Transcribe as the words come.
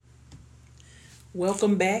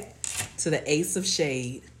Welcome back to the Ace of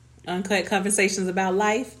Shade. Uncut conversations about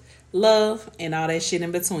life, love, and all that shit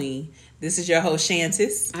in between. This is your host,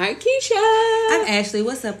 Shantis. Hi, Keisha. I'm Ashley.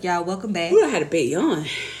 What's up, y'all? Welcome back. Ooh, I had a bit yawn.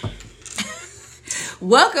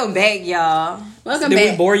 Welcome back, y'all. Welcome Did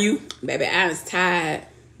back. we bore you? Baby, I was tired,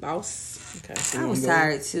 boss. Okay, so I we was go.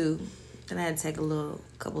 tired too. Then I had to take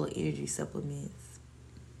couple of energy supplements.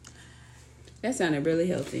 That sounded really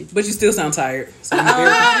healthy. But you still sound tired. So I'm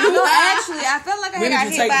very- No, actually, I felt like I When did got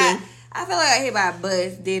you hit take by. them? I felt like I got hit by a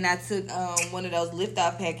bus. Then I took one of those lift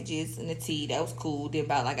off packages and the tea. That was cool. Then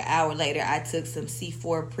about like an hour later, I took some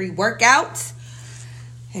C4 pre-workout,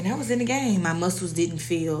 and I was in the game. My muscles didn't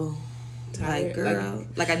feel Tired, like, girl,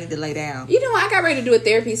 like I need to lay down. You know, I got ready to do a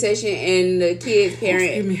therapy session, and the kid's Excuse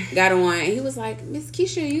parent me. got on, and he was like, "Miss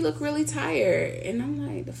Keisha, you look really tired." And I'm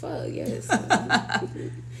like, "The fuck, yes."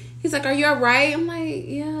 He's like, "Are you all right?" I'm like,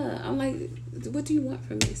 "Yeah." I'm like, "What do you want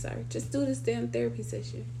from me, sir? Just do this damn therapy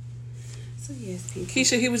session." So yes, Keisha.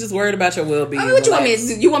 Keisha, he was just worried about your well-being. I mean, what you want me Relax.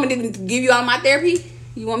 to do? You want me to give you all my therapy?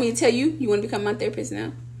 You want me to tell you? You want to become my therapist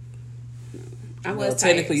now? No. I was Well, tired.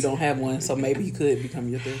 technically, you don't have one, so maybe he could become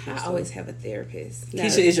your therapist. I always have a therapist.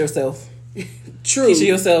 Keisha is yourself. True. Keisha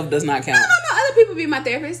yourself does not count. No. Other people be my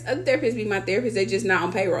therapist. Other therapists be my therapist. They just not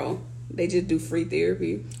on payroll. They just do free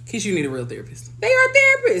therapy. Keisha, you need a real therapist. They are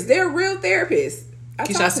therapists. They're real therapists.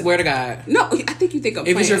 Keisha, I swear to God. No, I think you think I'm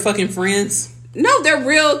If it's your playing. fucking friends, No, they're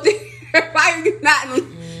real. Why are you not?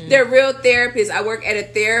 They're real therapists. I work at a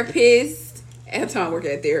therapist. Every time I work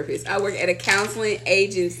at a therapist, I work at a counseling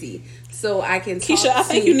agency, so I can. Keisha, talk I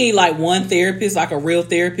think to- you need like one therapist, like a real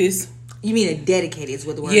therapist. You mean a dedicated is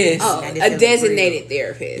what the word Yes. is? Oh, Not a necessarily designated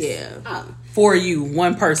therapist. Yeah. Oh. For you,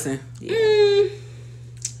 one person.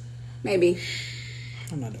 Maybe.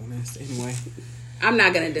 I'm not doing this anyway. I'm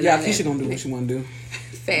not gonna deny Yeah, that. Keisha gonna do what she wanna do.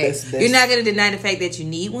 Facts. That's- You're not going to deny the fact that you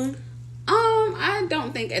need one? I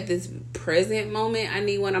don't think at this present moment I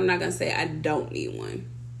need one. I'm not gonna say I don't need one.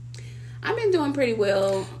 I've been doing pretty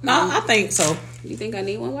well. No, I think so. You think I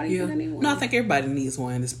need one? Why do you Yeah. think I need one? No, I think everybody needs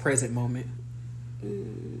one in this present moment.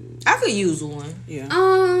 I could use one. Yeah.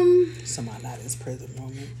 Um, Somebody not in this present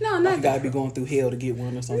moment. no, Like not you gotta be going through hell to get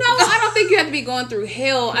one or something. No, I don't think you have to be going through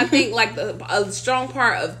hell. I think like a strong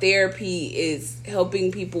part of therapy is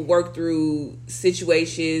helping people work through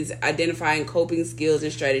situations, identifying coping skills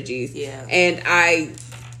and strategies. Yeah. And I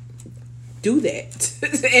do that.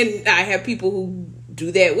 And I have people who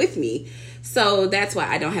do that with me. So that's why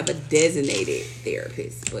I don't have a designated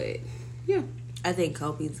therapist. But yeah. I think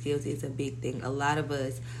coping skills is a big thing. A lot of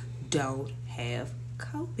us don't have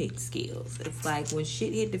coping skills. It's like when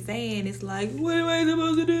shit hit the fan, it's like, what am I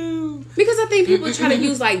supposed to do? Because I think people try to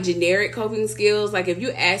use like generic coping skills. Like if you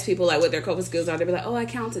ask people like what their coping skills are, they'll be like, "Oh, I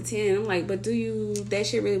count to 10." I'm like, "But that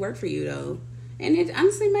shit really work for you though?" And it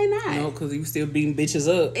honestly may not. No, because you still beating bitches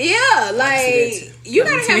up. Yeah, like you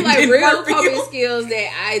gotta have like Didn't real work for coping you. skills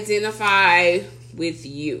that identify with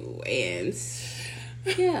you. And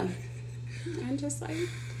yeah, I'm just like,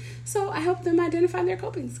 so I help them identify their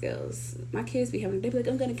coping skills. My kids be having, they be like,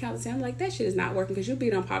 "I'm gonna count to 10." I'm like, that shit is not working because you'll be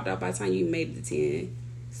done popped out by the time you made it to 10.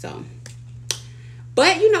 So,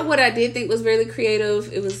 but you know what I did think was really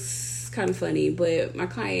creative? It was kind of funny, but my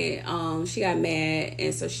client, she got mad,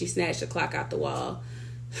 and so she snatched the clock out the wall.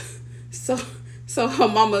 So her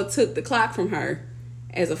mama took the clock from her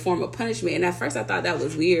as a form of punishment. And at first I thought that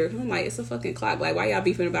was weird. I'm like, it's a fucking clock. Like, why y'all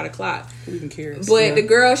beefing about a clock? Who even cares? But Yeah. the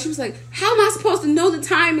girl, she was like, how am I supposed to know the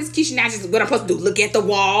time, Miss Keisha? Not just what I'm supposed to do, look at the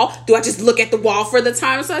wall. Do I just look at the wall for the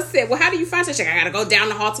time? So I said, well, how do you find such? She's like, I gotta go down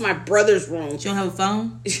the hall to my brother's room. You don't have a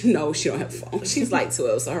phone? No, she don't have a phone. She's like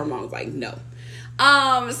 12, so her mom was like, no.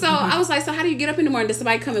 So I was like, so how do you get up in the morning? Does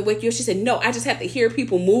somebody come and wake you up? She said, no, I just have to hear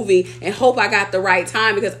people moving and hope I got the right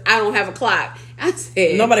time because I don't have a clock. I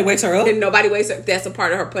said, Nobody wakes her up? and nobody wakes her. That's a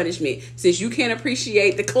part of her punishment. Since you can't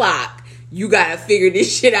appreciate the clock, you gotta figure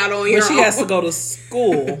this shit out on your But own. she has to go to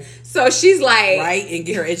school, So she's like, right? And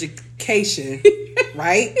get her education,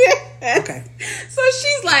 right? Okay. So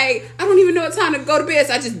she's like, I don't even know what time to go to bed.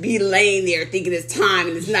 So I just be laying there thinking it's time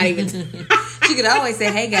and it's not even time. She could always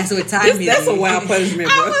say, hey guys, what time is it? That's a wild punishment,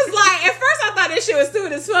 I bro. was like, at first I thought that shit was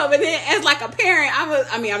stupid as fuck, but then as like a parent,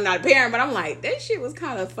 I'm not a parent, but I'm like, that shit was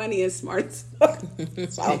kind of funny and smart as fuck.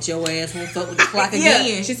 Bet your ass won't fuck with the clock Yeah.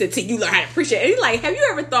 again. She said, till you learn how to appreciate it. And he's like, have you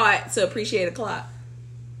ever thought to appreciate a clock?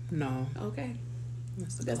 No. Okay.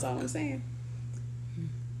 That's all I'm saying.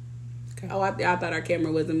 Okay. Oh, I thought our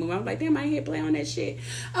camera wasn't moving. I was like, damn, I ain't hit play on that shit.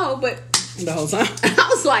 Oh, but The whole time. I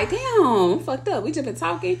was like, damn, I'm fucked up. We just been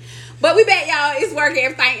talking. But we back, y'all. It's working.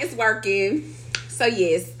 Everything is working. So,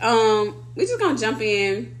 yes. We just gonna jump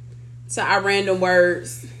in to our random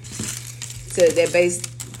words that base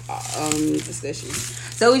discussion.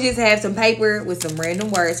 So we just have some paper with some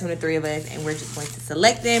random words from the three of us, and we're just going to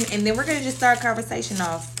select them, and then we're going to just start conversation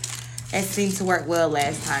off. That seemed to work well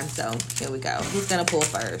last time, so here we go. Who's going to pull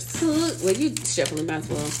first? Well, you shuffling, might as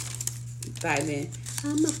well dive in.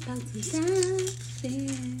 I'm about to dive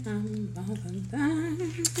in. I'm about to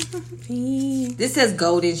dive in. This says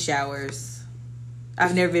golden showers.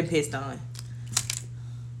 I've never been pissed on.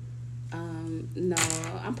 No,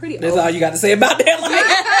 I'm pretty That's old. all you got to say about that.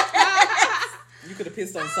 Like, you could have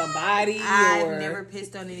pissed on somebody. I've never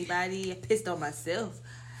pissed on anybody. I pissed on myself.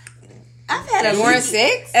 I've had a More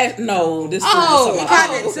sex? No, this. it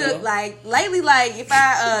kind of took like lately. Like if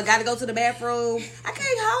I got to go to the bathroom, I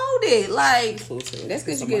can't hold it. Like That's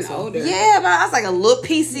because you're getting older. yeah, but I was like a little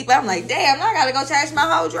PC. But I'm like, damn, I gotta go change my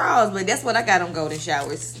whole drawers. But that's what I got on golden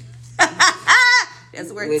showers.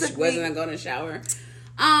 That's where it Which took wasn't me. a golden shower.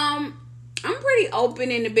 I'm pretty open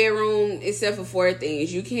in the bedroom except for 4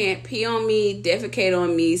 things. You can't pee on me, defecate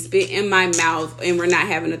on me, spit in my mouth, and we're not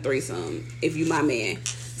having a threesome if you my man.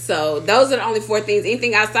 So those are the only 4 things.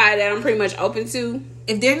 Anything outside of that I'm pretty much open to.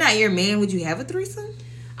 If they're not your man, would you have a threesome?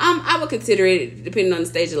 I would consider it depending on the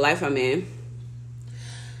stage of life I'm in.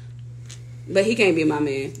 But he can't be my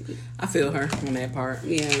man. I feel her on that part.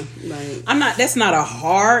 Yeah, like I'm not. That's not a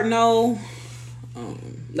hard no.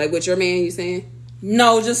 like with your man, you saying?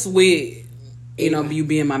 No, just with you Anyway. you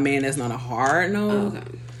being my man. That's not a hard no. Oh, okay.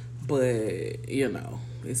 But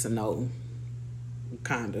it's a no.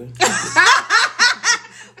 Kinda.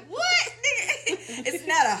 What? It's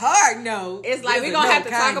not a hard no. It's like we're gonna have to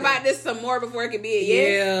talk about this some more before it can be a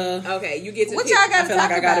yes. Yeah. Okay, you get to What pick. y'all got I to feel talk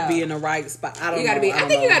like I gotta about? be in the right spot. I don't You gotta know. be. I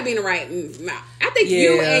think you know. gotta be in the right mouth. I think you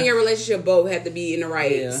Yeah. and your relationship both have to be in the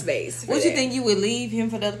right Yeah. space. for Would you that. think you would leave him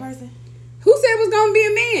for the other person? Who said it was gonna be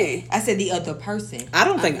a man? I said the other person. I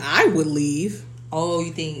don't think I would leave. Oh,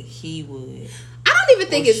 you think he would? I don't even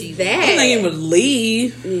think Or it's she- that. I don't think he would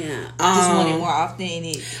leave. Yeah. Just want it more often. And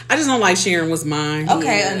it. I just don't like sharing what's mine.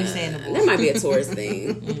 Okay, Yeah. understandable. That might be a Taurus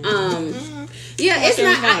thing. Yeah, it's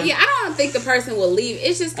not. I don't think the person will leave.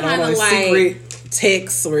 It's just I don't kind of want like. secret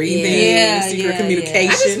texts or anything. Yeah, secret yeah, communication.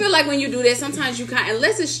 I just feel like when you do that, sometimes you kind,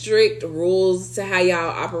 unless it's strict rules to how y'all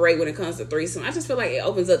operate when it comes to threesome. I just feel like it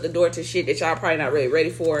opens up the door to shit that y'all probably not really ready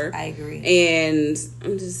for. I agree. And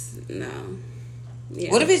I'm just no. Yeah.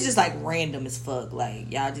 What if it's just like random as fuck?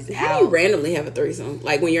 Like y'all just How out. do you randomly have a threesome?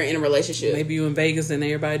 Like when you're in a relationship. Maybe you in Vegas and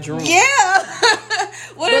everybody drunk. Yeah.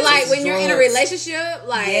 What But if like it's when you're in a drugs? relationship,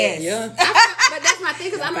 like Yes. Yeah. but that's my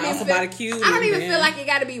thing because I don't Bounce even somebody feel, cute I don't even and feel then- like it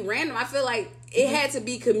got to be random. I feel like it had to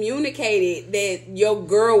be communicated that your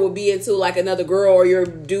girl would be into like another girl or your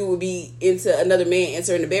dude would be into another man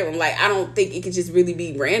entering the bedroom. Like I don't think it could just really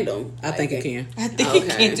be random. I think it can. I think Okay. you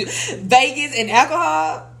can do Vegas and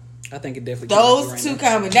alcohol. I think it definitely Those can. two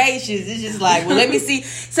combinations, it's just like, well, let me see.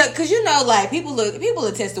 So, cause like people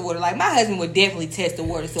will test the water. Like my husband would definitely test the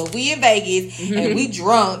water. So if we in Vegas and we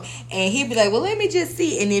drunk, and he'd be like, well, let me just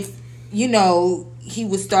see. And if he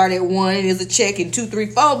would start at 1, and there's a check, and 2, 3,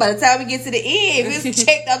 4. By the time we get to the end, if it's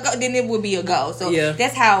checked, then it would be a go. So Yeah.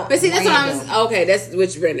 that's how. But see, that's random. what I'm. Okay, that's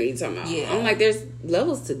which random you talking about. Yeah. I'm like, there's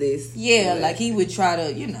levels to this. Yeah, But- like he would try to,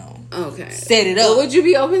 okay, set it But up. would you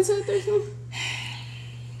be open to a threesome?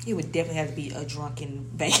 It would definitely have to be a drunken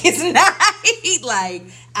Vegas night. Like,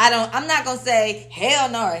 I'm not going to say hell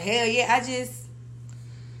no or hell yeah.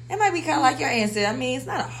 It might be kind of like your answer. I mean, it's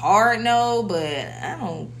not a hard no, but I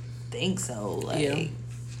don't think so. Like,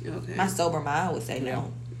 Yeah. Okay. my sober mind would say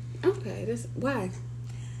no. Okay, that's why.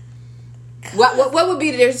 What would be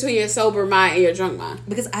the difference between your sober mind and your drunk mind?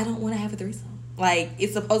 Because I don't want to have a threesome. Like,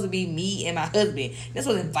 it's supposed to be me and my husband. That's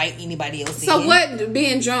what invite anybody else So in. what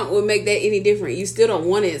being drunk would make that any different? You still don't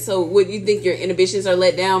want it. So would you think your inhibitions are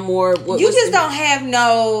let down more? You just don't have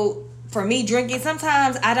no... For me, drinking,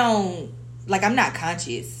 sometimes I don't... Like, I'm not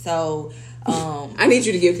conscious. So, I need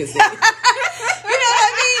you to give consent. you know what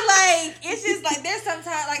I mean? Like, it's just like there's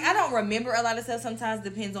sometimes like I don't remember a lot of stuff. Sometimes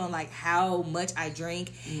depends on like how much I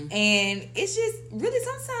drink, and it's just really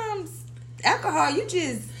sometimes alcohol.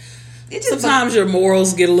 Sometimes your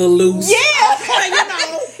morals get a little loose. Yeah,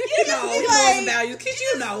 you know, be your like- morals and values. Cause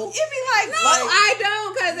you know. It'd be like No, I don't.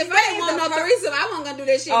 Because if I didn't want no threesome, I wasn't gonna do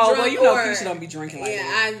that shit drunk. well, you know, or, Keisha don't be drinking like yeah,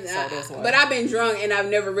 that. I, So that's why. but I've been drunk and I've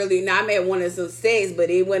never really. Now I may have wanted some sex, but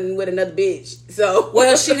it wasn't with another bitch. So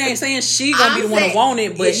Well, she ain't saying she gonna be the one to want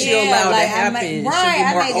it, but she'll allow it to happen. She'll be more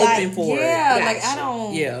open for it. Yeah, like I Gotcha.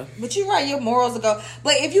 don't. Yeah. But you're right. Your morals will go.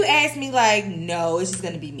 But if you ask me, like, no, it's just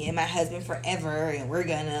gonna be me and my husband forever, and we're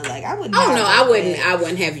gonna like, I wouldn't. oh no, I wouldn't. that. I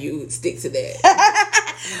wouldn't have you stick to that.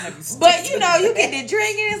 But you know, you get to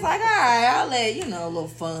drinking. It's like, all right, I'll let a little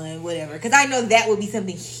fun, whatever. Because I know that would be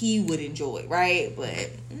something he would enjoy, right?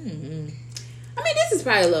 But I mean, this is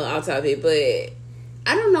probably a little off topic, but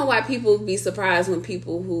I don't know why people be surprised when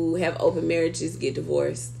people who have open marriages get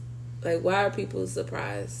divorced. Like, why are people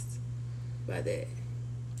surprised by that?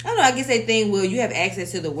 I don't know. I guess they think, well, you have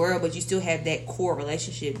access to the world, but you still have that core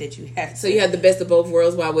relationship that you have. So you have the best of both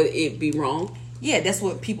worlds. Why would it be wrong? Yeah, that's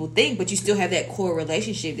what people think, but you still have that core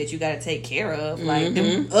relationship that you got to take care of. Like,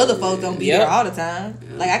 them other folks don't be there all the time.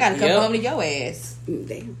 Like, I got to come home to your ass.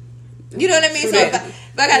 Damn. You know what I mean? So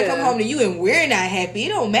if I got to come home to you and we're not happy, it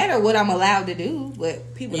don't matter what I'm allowed to do,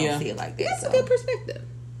 but people don't see it like that. That's a good perspective.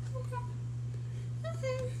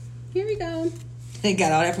 Okay. Here we go. They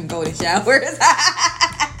got all that from golden showers.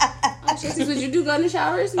 Chessie, would you do golden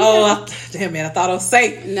showers? Oh, damn, man. I thought I was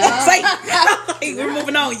safe. No. Safe. We're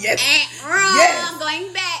moving on. Yes. Yes. I'm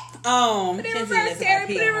going back. Put it in reverse, Terry.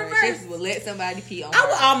 Put it in reverse. Chessie will let somebody pee on her. I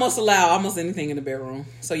would almost allow almost anything in the bedroom.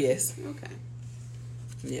 So, yes. Okay.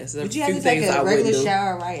 Yes. Would you have to take a regular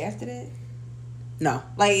shower right after that? No.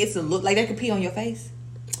 Like, it's a look. Like, they could pee on your face?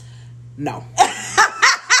 No.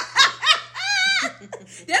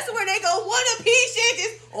 That's where they go. What a pee shit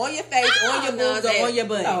is on your face, on your boobs, or on your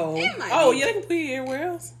butt. No. Oh, yeah, they can pee everywhere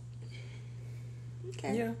else.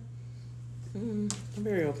 Okay. Yeah. I'm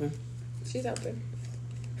very open. She's open.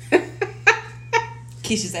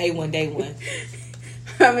 Keisha's A1 day one.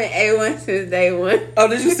 I've been A1 since day one. Oh,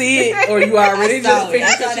 did you see it? Or you already just I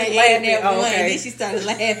finished saw that laughing? one, and then she started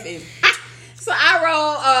laughing. So I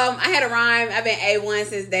wrote, I had a rhyme. I've been A1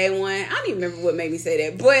 since day one. I don't even remember what made me say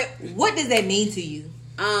that. But what does that mean to you?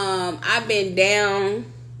 I've been down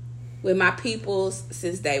with my peoples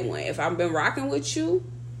since day one. If I've been rocking with you,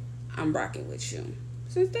 I'm rocking with you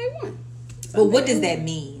since day one. So but what does that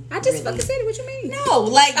mean? I just fucking said it. What you mean? No,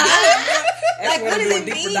 like what does it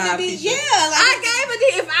mean to be? Yeah, I gave a.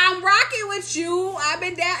 If I'm rocking with you, I've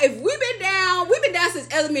been down. If we've been down since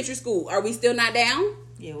elementary school. Are we still not down?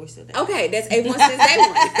 Yeah, we're still down. Okay, that's A1 since day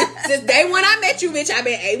one. Since day one I met you, bitch, I've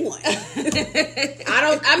been A1.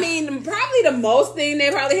 I mean, probably the most thing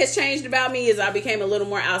that probably has changed about me is I became a little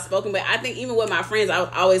more outspoken. But I think even with my friends, I was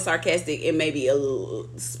always sarcastic and maybe a little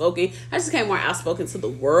spoken. I just became more outspoken to the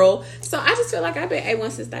world. So I just feel like I've been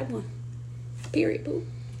A1 since day one. Period, boo.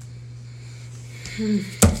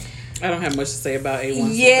 I don't have much to say about A1.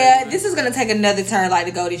 Yeah, this is gonna take another turn, like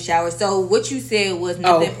the golden shower. So what you said was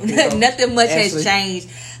nothing. Nothing much has changed.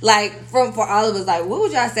 Like for all of us, like what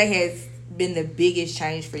would y'all say has been the biggest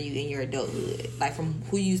change for you in your adulthood? Like from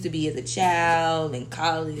who you used to be as a child in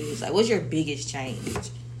college. Like what's your biggest change?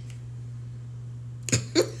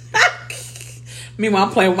 Meanwhile,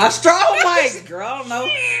 I'm playing with my straw mic, girl. I don't know.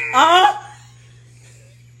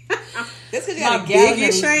 That's because you my got a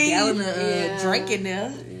biggest gallon of drink in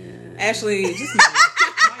there. Actually, just mind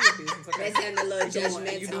your business, okay? That's a little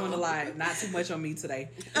judgmental. You're doing a lot. Not too much on me today.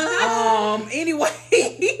 Anyway.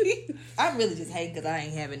 I'm really just hating because I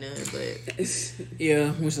ain't having none, but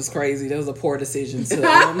yeah, which is crazy. That was a poor decision to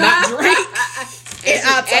not drink in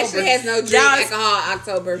October. Ashley has no drink alcohol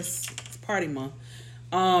October. It's party month.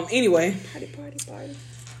 Anyway. Party.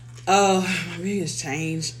 My biggest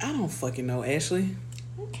change. I don't fucking know, Ashley.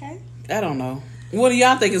 Okay. I don't know. What do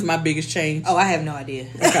y'all think is my biggest change? Oh, I have no idea.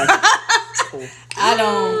 Okay. Cool. I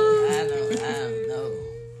don't know.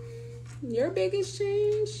 Your biggest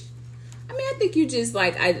change? I mean, I think you just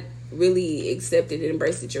I really accepted and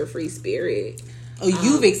embraced your free spirit. Oh,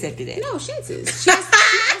 you've accepted it? No, Shantis.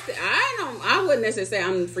 I wouldn't necessarily say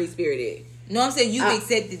I'm free spirited. No, I'm saying you've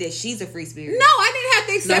accepted that she's a free spirit. No, I didn't have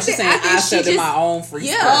to accept she's saying I accepted my own free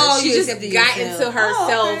spirit. Yeah, she just accepted got yourself. into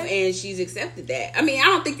herself and she's accepted that. I mean, I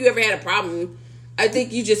don't think you ever had a problem. I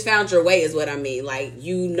think you just found your way is what I mean. Like,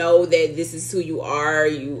 you know that this is who you are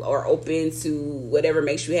are open to whatever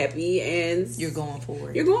makes you happy and you're going for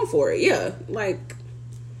it. You're going for it, yeah. Like,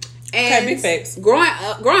 okay, and big facts. Growing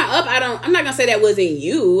up, I'm not gonna say that wasn't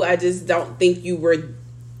you. I just don't think you were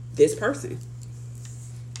this person.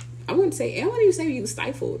 I wouldn't even say you were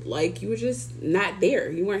stifled. Like, you were just not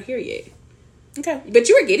there. You weren't here yet. Okay. But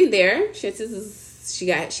you were getting there. She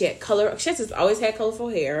had color. Shantis always had colorful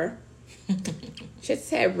hair. Shantis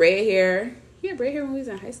had red hair. You had red hair when we was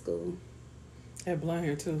in high school. I had blonde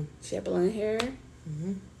hair too. She had blonde hair.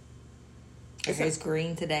 Mm-hmm. Her hair's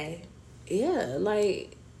green today. Yeah,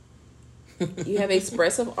 like, you have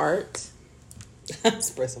expressive art.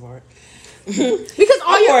 Expressive art. Because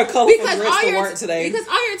all your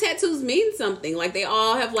tattoos mean something. Like, they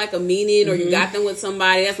all have like a meaning, or you got them with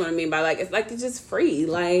somebody. That's what I mean by it's just free.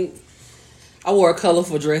 Like, I wore a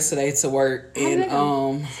colorful dress today to work, and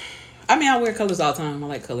I wear colors all the time. I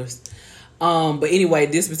like colors. But anyway,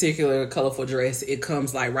 this particular colorful dress, it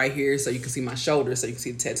comes like right here, so you can see my shoulders, so you can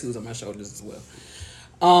see the tattoos on my shoulders as well.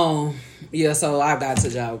 Yeah, so I've got to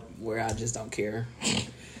a job where I just don't care.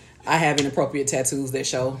 I have inappropriate tattoos that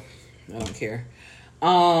show. I don't care.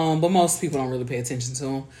 But most people don't really pay attention to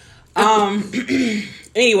them.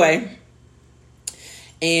 Anyway,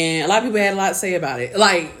 and a lot of people had a lot to say about it.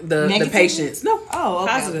 Like the patients. No. Oh,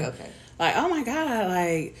 okay, positive. okay. Like, oh my God,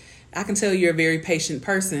 like I can tell you're a very patient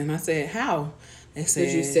person. I said, how? They said,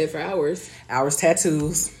 Did you sit for hours? Hours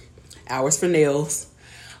tattoos, hours for nails.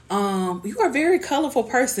 You are a very colorful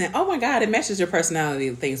person. Oh my God, it matches your personality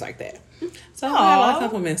and things like that. So I got a lot of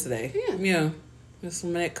compliments today. Yeah. Just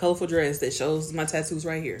from that colorful dress that shows my tattoos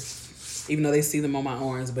right here. Even though they see them on my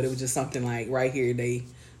arms, but it was just something like right here.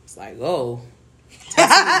 It's like, oh.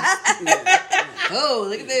 Oh,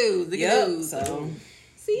 look at those. Look at those. So,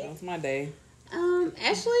 see? That was my day.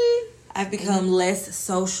 Ashley? I've become less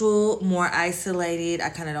social, more isolated. I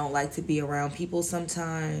kind of don't like to be around people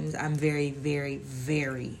sometimes. I'm very, very,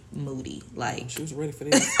 very moody. Like, she was ready for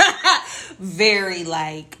this. Very,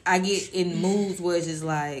 like, I get in moods where it's just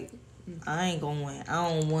like, I ain't going. I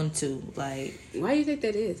don't want to. Like, why do you think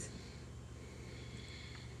that is?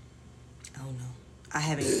 I don't know. I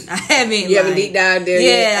haven't. You haven't deep dived there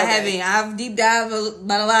yet? Yeah, I haven't. I've deep dived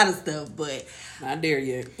about a lot of stuff, but not there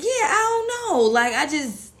yet. Yeah, I don't know. Like, I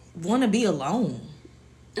just want to be alone.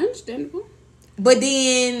 Understandable. But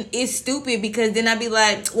then it's stupid because then I be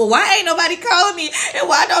like, well, why ain't nobody calling me? And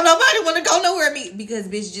why don't nobody want to go nowhere with me? Because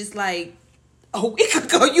bitch, just like a week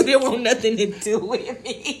ago, you didn't want nothing to do with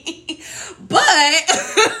me. But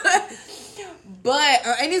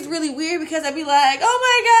and it's really weird because I be like, oh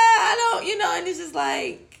my God, I don't, and it's just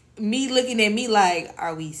like me looking at me like,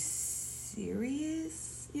 are we serious?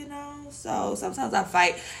 So sometimes I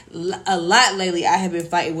fight a lot lately. I have been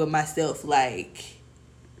fighting with myself like,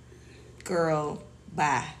 girl,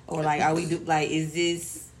 bye. Or like, are we is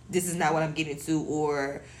this is not what I'm getting to,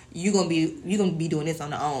 or you gonna be doing this on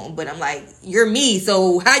the own. But I'm like, you're me,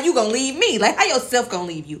 so how you gonna leave me? Like, how yourself gonna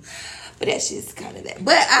leave you? But that's just kind of that.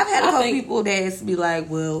 But I've had a couple people that be like,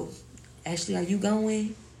 well, Ashley, are you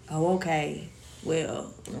going? Oh, okay.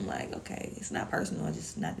 Well, I'm like, okay, it's not personal, it's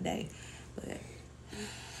just not today. But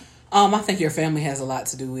I think your family has a lot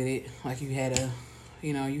to do with it. Like, you had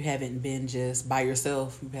you haven't been just by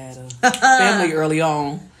yourself. You've had a family early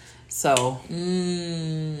on. So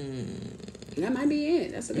that might be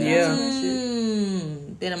it. That's a good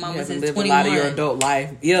observation. Been a mama you since lived 21. a lot of your adult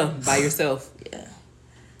life. Yeah, by yourself. Yeah.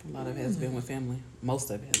 A lot of it has been with family. Most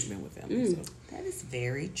of it has been with family. So. That is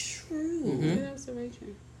very true. Mm-hmm. Good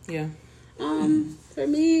observation. Yeah. For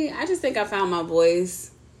me, I just think I found my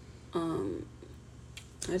voice.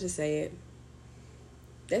 I just say it.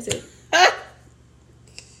 That's it.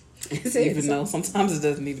 Even though sometimes it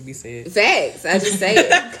doesn't need to be said. Facts. I just say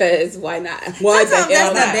it because why not? Why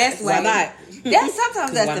sometimes that's the best way. Why not?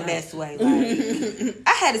 Sometimes that's the best way. Like,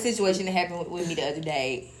 I had a situation that happened with me the other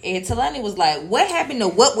day, and Talani was like, "What happened to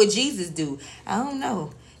what would Jesus do?" I don't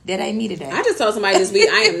know. That ain't me today. I just told somebody this week,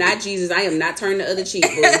 I am not Jesus. I am not turning the other cheek,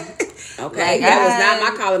 boo. Okay, that was not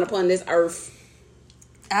my calling upon this earth.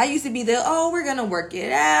 I used to be we're gonna work it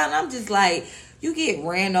out. And I'm just like, you get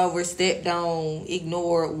ran over, stepped on,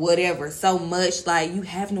 ignored, whatever, so much, like, you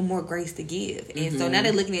have no more grace to give. And so now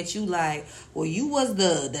they're looking at you like, well, you was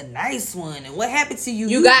the nice one, and what happened to you?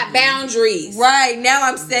 You got boundaries. Right, now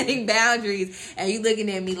I'm setting boundaries, and you looking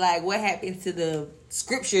at me like, what happened to the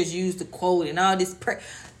scriptures you used to quote and all this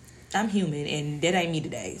I'm human, and that ain't me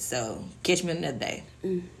today, so catch me another day.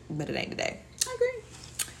 But it ain't today. I agree.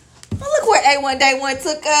 Well, look where A1 Day 1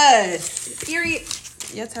 took us. Period.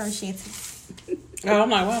 Your turn, Shanty. Oh, I'm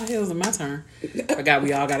like, why the hell is it my turn? Forgot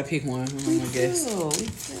we all got to pick one. I guess.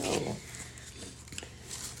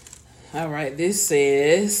 All right, this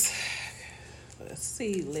says,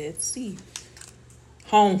 let's see.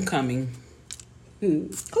 Homecoming. Who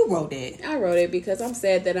wrote that? I wrote it because I'm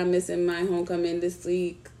sad that I'm missing my homecoming this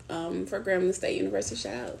week for Grambling State University.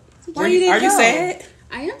 Shout out. Why you didn't Are you go? sad?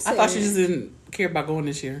 I am sad. I thought you just didn't care about going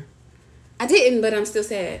this year. I didn't, but I'm still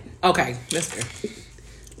sad. Okay, that's fair.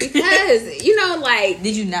 Because, like...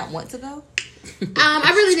 Did you not want to go?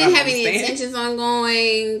 I really didn't have any intentions on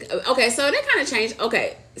going. Okay, so that kind of changed.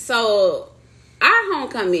 Okay, so our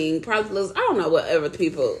homecoming probably looks... I don't know what other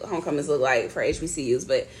people homecomings look like for HBCUs,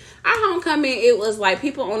 but our homecoming, it was like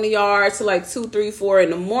people on the yard till like 2, 3, 4 in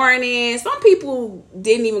the morning. Some people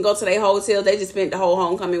didn't even go to their hotel. They just spent the whole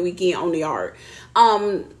homecoming weekend on the yard.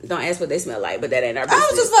 Don't ask what they smell like, but that ain't our business. I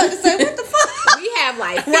was just about to say, what the fuck? we have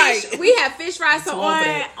like fish, we have fish fries. So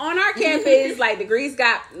on our campus, like the Greeks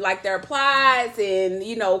got like their plots, and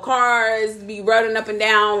you know cars be running up and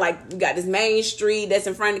down. Like we got this main street that's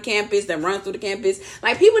in front of the campus that runs through the campus.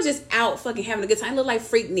 Like people just out fucking having a good time. Look like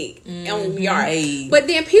Freaknik on the yard. Hey. But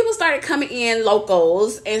then people started coming in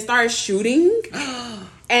locals and started shooting,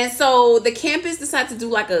 and so the campus decided to do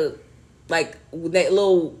like that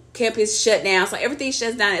little campus shut down, so everything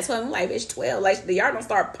shuts down at 12. I'm like, bitch, 12. Like the yard don't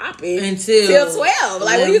start popping until 12.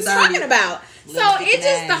 Like, what are you talking about? So it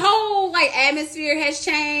just the whole like atmosphere has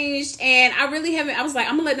changed, and I really haven't. I was like,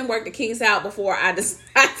 I'm gonna let them work the kinks out before I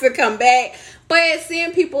decide to come back. But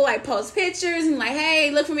seeing people like post pictures and like,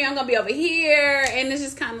 hey, look for me, I'm gonna be over here, and it's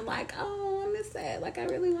just kind of like, oh, I miss that. Like I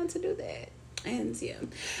really want to do that, and yeah.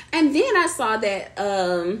 And then I saw that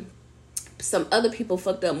some other people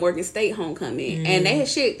fucked up Morgan State homecoming, and they had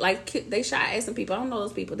shit like they shot at some people. I don't know,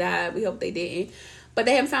 those people died. We hope they didn't, but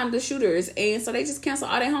they haven't found the shooters, and so they just canceled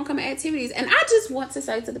all their homecoming activities. And I just want to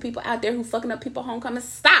say to the people out there who fucking up people homecoming,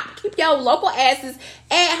 stop. Keep your local asses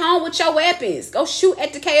at home with your weapons. Go shoot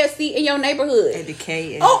at the KFC in your neighborhood. At the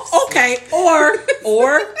KFC. Oh, okay. Or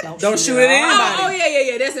don't shoot at anybody. Oh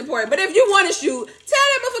yeah. That's important. But if you want to shoot, tell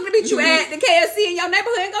that motherfucker to meet you at the KFC in your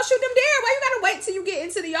neighborhood and go shoot them there. Why you gotta wait till you get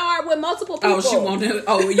into the yard with multiple people? Oh, she won't.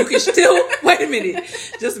 Oh, you can still wait a minute.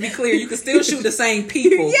 Just to be clear, you can still shoot the same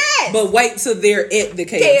people. Yes. But wait till they're at the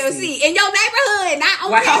KFC in your neighborhood, not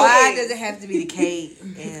on Why does it have to be the K?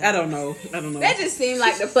 Yeah. I don't know. That just seemed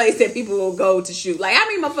like the place that people will go to shoot. Like, how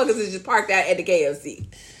many motherfuckers is just parked out at the KFC?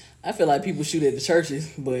 I feel like people shoot at the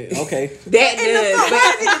churches, but okay. That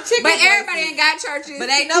does. But everybody ain't got churches. But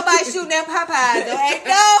ain't nobody shooting at Popeyes. Ain't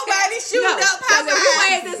nobody shooting up Popeyes. If we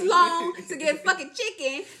waited this long to get fucking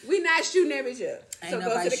chicken, we not shooting every chip. Ain't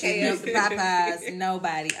nobody shooting up the Popeyes.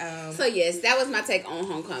 Nobody. So yes, that was my take on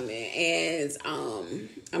homecoming, and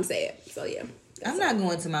I'm sad. So yeah, I'm not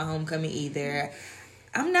going to my homecoming either.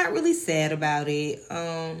 I'm not really sad about it.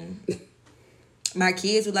 My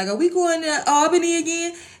kids were like, "Are we going to Albany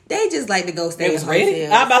again?" They just like to go stay in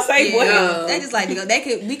hotels. I'm about to say, boy. They just like to go.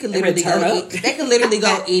 We could literally go. They could literally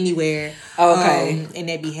go anywhere. Okay, and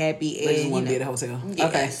they'd be happy. They just want to be at a hotel. Yeah,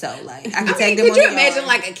 okay, so like I can take them. Could you imagine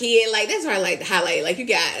like a kid like that's probably like the highlight. Like you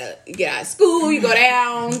get out of school, you go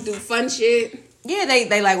down, do fun shit. Yeah,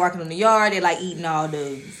 they like walking on the yard. They like eating all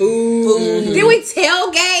the food. Mm-hmm. Then we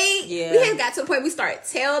tailgate. Yeah, we had got to the point we started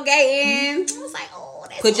tailgating. I was like, oh,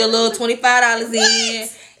 that's put your little $25 in.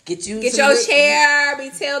 Get your chair, be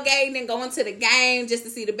tailgating, and go into the game just to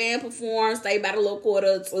see the band perform. Stay about a little quarter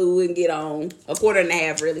or two and get on. A quarter and a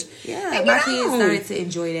half, really. Yeah, my kids started to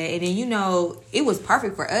enjoy that. And then, it was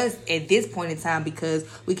perfect for us at this point in time because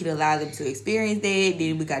we could allow them to experience that.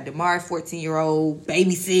 Then we got DeMar, 14-year-old,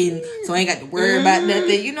 babysitting, so I ain't got to worry about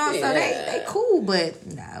nothing. So they cool,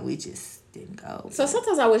 but nah, we just didn't go. So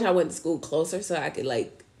sometimes I wish I went to school closer so I could,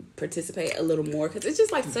 participate a little more because it's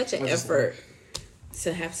just, such an effort.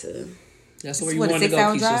 To have to. That's where you want to go,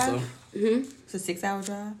 Keisha. So. Mm-hmm. It's a 6-hour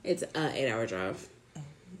drive? It's an 8-hour drive.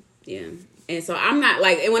 Yeah. And so I'm not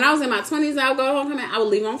and when I was in my 20s, I would go to homecoming. I would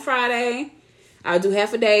leave on Friday. I would do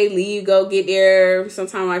half a day, leave, go get there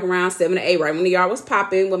sometime around 7 to 8, right when the yard was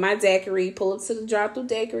popping with my daiquiri, pull up to the drive-through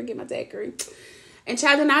daiquiri, get my daiquiri. And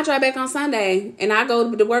child, then I drive back on Sunday, and I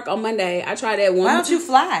go to work on Monday. I tried that one. Why don't you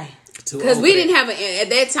fly? Because we didn't have at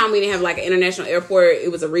that time we didn't have an international airport.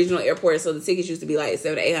 It was a regional airport, so the tickets used to be $700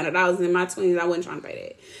 to $800. In my 20s, I wasn't trying to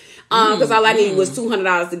pay that. Because all I needed was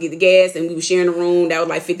 $200 to get the gas, and we were sharing a room. That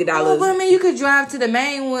was $50. Oh, but you could drive to the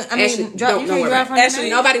main one. You can drive from the main.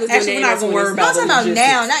 Nobody was doing that. We're not gonna worry about it. I'm talking about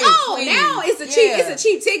now, not your 20s. Now it's a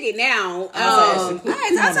cheap ticket now. I'm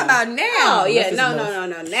talking about now. Oh yeah, no.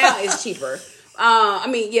 Now it's cheaper. Now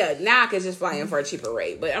I could just fly in for a cheaper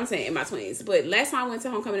rate. But I'm saying in my 20s. But last time I went to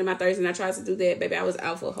homecoming in my 30s and I tried to do that, baby, I was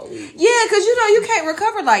out for a whole week. Yeah, because you can't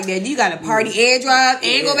recover like that. You got to party and drive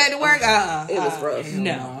and go back to work. It was rough.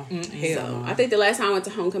 No. So I think the last time I went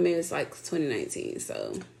to homecoming was 2019.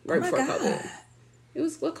 So right before COVID. It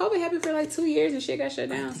was COVID happened for 2 years and shit got shut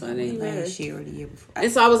down. So I didn't matter. Last year or the year before.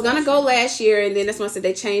 And so I was gonna go last year, and then that's when I said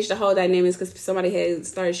they changed the whole dynamics because somebody had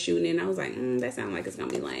started shooting, and I was like, that sounds like it's gonna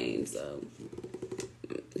be lame. So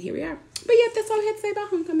here we are. But yeah, that's all I had to say about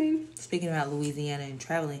homecoming. Speaking about Louisiana and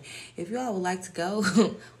traveling, if you all would like to go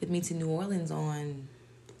with me to New Orleans on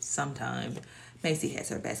sometime, Macy has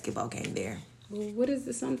her basketball game there. Well, what is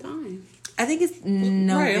the sometime? I think it's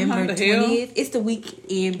November 20th. It's the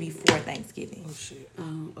weekend before Thanksgiving. Oh, shit.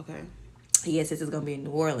 Oh, okay. Yes, this is going to be in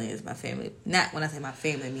New Orleans. My family. Not when I say my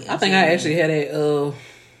family, I mean. I think I actually had it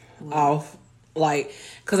off. like,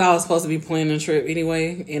 because I was supposed to be planning a trip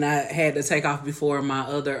anyway, and I had to take off before my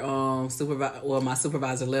other my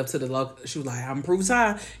supervisor left to the local. She was like, I'm approved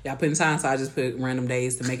time. Y'all putting time, so I just put random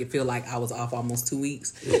days to make it feel like I was off almost 2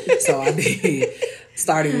 weeks. So I did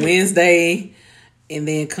starting Wednesday, and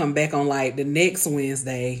then come back on like the next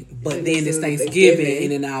Wednesday, but and then it's Thanksgiving,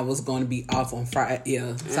 and then I was going to be off on Friday.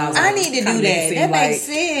 Yeah, so I need to do that. That makes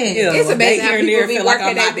sense. Yeah, it's amazing how people feel like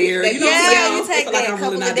I'm not there. You take that a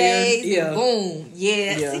couple of days. Yeah, boom.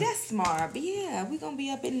 Yeah. See, that's smart. But yeah, we're gonna be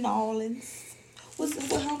up in New Orleans. What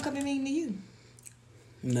homecoming mean to you?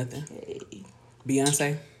 Nothing. Hey.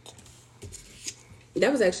 Beyonce. That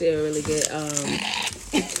was actually a really good.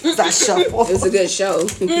 That shuffle. It was a good show.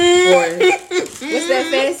 What's that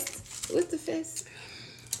fest? What's the fest?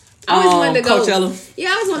 I always wanted to go. Coachella. Yeah,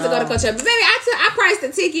 I always wanted to go to Coachella. But baby, I priced the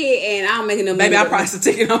ticket and I don't make no money. Baby, I priced the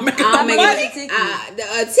ticket. I'm making no money.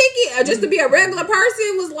 A ticket just to be a regular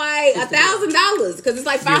person was like $1,000 because it's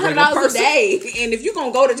like $500 a day. And if you're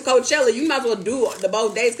gonna go to Coachella, you might as well do the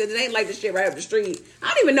both days because it ain't like the shit right up the street. I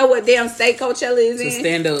don't even know what damn state Coachella is in.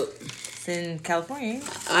 Stand up. In California,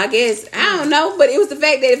 I guess. I don't know, but it was the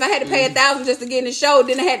fact that if I had to pay $1,000 just to get in the show,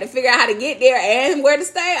 then I had to figure out how to get there and where to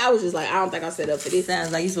stay. I was just like, I don't think I'm set up for this.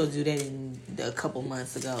 Sounds like you supposed to do that a couple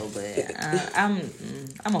months ago, but I'm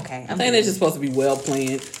okay. I think they're just supposed to be well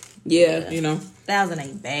planned. Yeah, you know, 1,000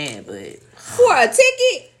 ain't bad, but for a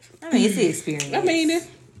ticket, I mean, it's the experience. I mean,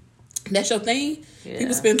 that's your thing. Yeah.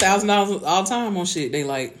 People spend $1,000 all the time on shit they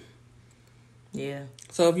like. Yeah.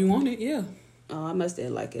 So if you want it, yeah. Oh, I must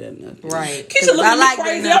have like it enough. Right. Keisha looking at me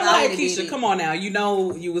crazy. I'm like, Keisha, come on now. You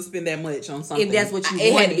know you would spend that much on something. If that's what you want.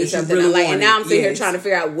 It had to be something really I like. And now I'm sitting here trying to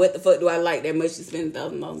figure out what the fuck do I like that much to spend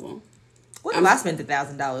 $1,000 on. What do I spend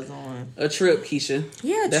 $1,000 on? A trip, Keisha.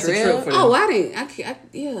 Yeah, that's trip. A trip for them. Oh, I didn't.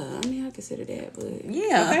 Yeah, I mean, I consider that, but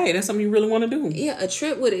yeah, okay, that's something you really want to do. Yeah, a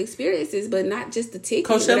trip with experiences, but not just the ticket.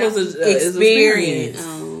 Coachella's is experience.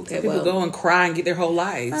 Oh, okay. Some people go and cry and get their whole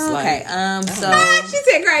lives. Okay, like, so she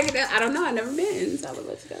said cry. I don't know. I've never been, so I would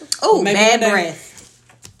let you go. Oh, bad breath.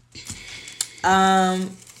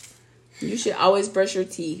 You should always brush your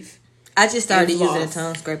teeth. I just started using a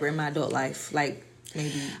tongue scraper in my adult life, like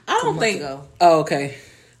maybe I don't think. Ago. Oh, okay.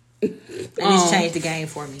 And it's changed the game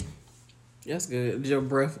for me. That's good. Your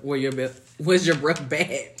breath. Was your breath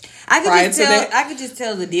bad? I could just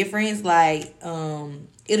tell the difference. Like, my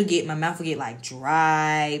mouth will get like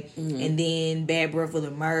dry, and then bad breath will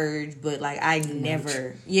emerge. But like,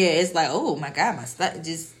 it's like, oh my god, my stomach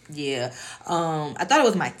just, yeah. I thought it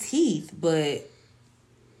was my teeth, but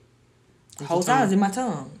the whole time it was in my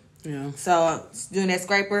tongue. Yeah. So doing that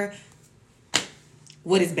scraper.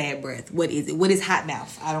 What is bad breath? What is it? What is hot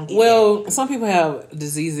mouth? I don't get that. Some people have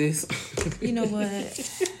diseases. You know what?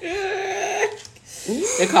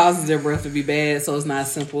 It causes their breath to be bad, so it's not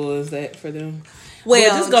as simple as that for them.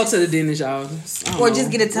 Well, just go to the dentist, y'all.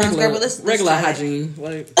 Just get a tongue scraper. Let's regular hygiene.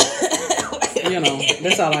 Like,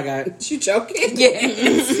 that's all I got. You joking? Yeah.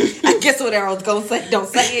 I guess what everyone's gonna say. Don't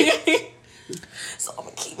say it. So I'm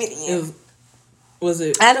gonna keep it in. Was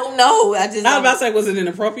it? I don't know. I was about to say, was it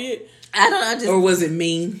inappropriate? I don't know. Or was it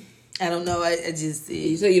mean? I don't know. I just...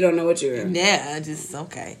 You say you don't know what you're... Yeah,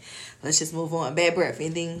 okay. Let's just move on. Bad breath.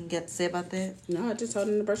 Anything you got to say about that? No, I just told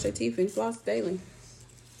them to brush their teeth and floss daily.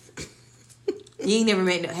 You ain't never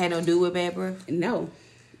had no dude with bad breath? No.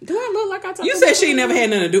 Do I look like I told you? said she never had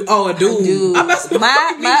nothing to do. Oh, a dude. I'm about to you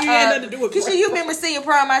had nothing to do with Cause you remember seeing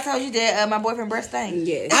prom? I told you that my boyfriend breast stank.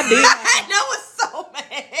 Yes, I did. That was so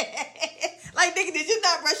mad. Like, nigga, did you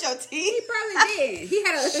not brush your teeth? He probably did. He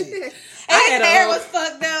had a... His hair was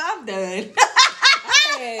fucked up. I'm done.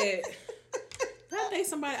 I date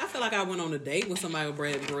somebody. I feel like I went on a date with somebody with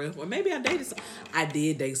bad breath, or maybe I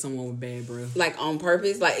did date someone with bad breath, like on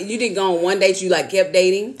purpose. Like you didn't go on one date. You like kept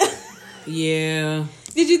dating. Yeah.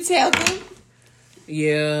 Did you tell them?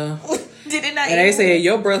 Yeah. Did it not? And they said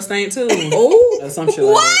your breath stank too. Oh, or some shit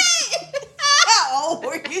like what? That. How old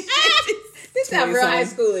were you? This sounds real high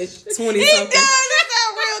schoolish. 20 It something. does. It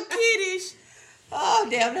sounds real kiddish. Oh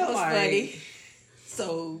damn, that was funny.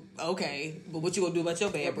 So okay, but what you gonna do about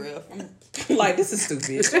your bad breath? Like, this is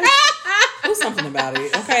stupid. Do something about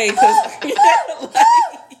it, okay? Because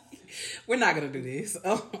we're not gonna do this.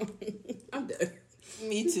 I'm done.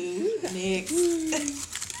 Me too. Next.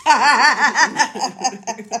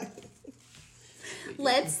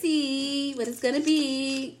 Let's see what it's gonna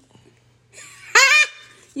be.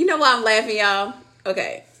 You know why I'm laughing, y'all?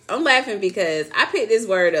 Okay, I'm laughing because I picked this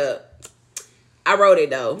word up. I wrote it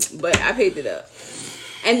though, but I picked it up.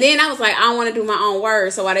 And then I was like, I don't want to do my own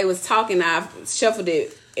word. So while they was talking, I shuffled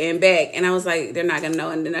it and back. And I was like, they're not going to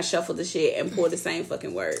know. And then I shuffled the shit and pulled the same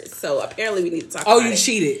fucking words. So apparently we need to talk about it. Oh, you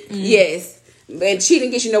cheated. Mm-hmm. Yes. And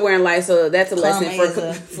cheating gets you nowhere in life, so that's a lesson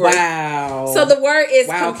for wow. So the word is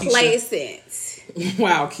complacent. Keisha.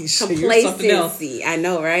 Wow, Keisha. Complacency. You're something else. I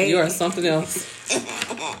know, right? You are something else.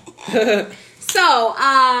 So,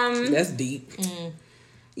 that's deep.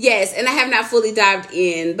 Yes, and I have not fully dived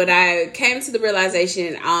in, but I came to the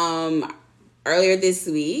realization earlier this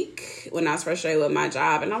week when I was frustrated with my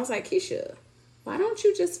job, and I was like, Keisha, why don't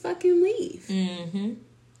you just fucking leave? And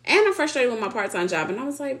I'm frustrated with my part-time job, and I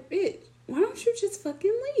was like, bitch, why don't you just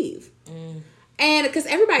fucking leave? And because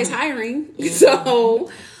everybody's hiring, so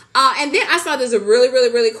and then I saw there's a really,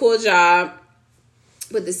 really, really cool job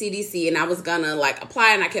with the CDC, and I was gonna like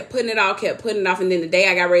apply, and I kept putting it off, and then the day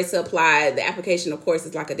I got ready to apply, the application, of course,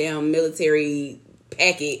 is like a damn military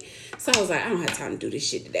packet. So I was like, I don't have time to do this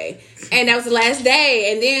shit today. And that was the last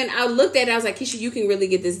day. And then I looked at it, I was like, Keisha, you can really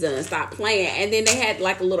get this done. Stop playing. And then they had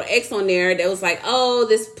like a little X on there that was like, oh,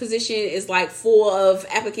 this position is like full of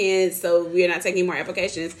applicants, so we're not taking more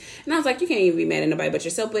applications. And I was like, you can't even be mad at nobody but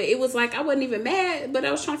yourself. But it was like, I wasn't even mad, but I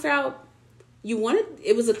was trying to figure out,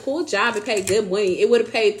 it was a cool job. It paid good money. It would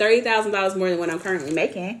have paid $30,000 more than what I'm currently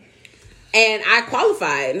making. And I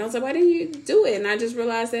qualified. And I was like, why didn't you do it? And I just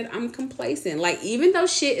realized that I'm complacent. Like, even though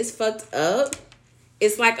shit is fucked up,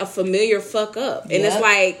 it's like a familiar fuck up. And it's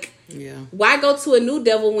like, why go to a new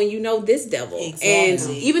devil when you know this devil? Exactly. And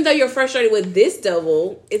even though you're frustrated with this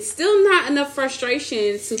devil, it's still not enough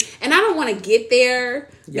frustration to... And I don't want to get there.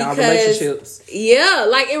 Y'all relationships. Yeah,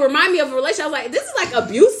 like it reminded me of a relationship. I was like, this is like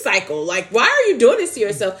abuse cycle. Like, why are you doing this to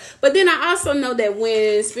yourself? But then I also know that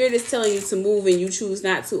when Spirit is telling you to move and you choose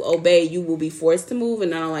not to obey, you will be forced to move,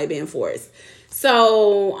 and I don't like being forced.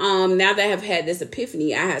 So now that I have had this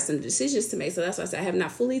epiphany, I have some decisions to make. So that's why I said I have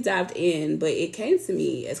not fully dived in, but it came to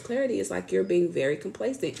me as clarity. It's like you're being very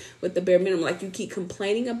complacent with the bare minimum. Like, you keep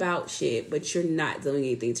complaining about shit, but you're not doing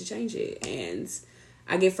anything to change it. And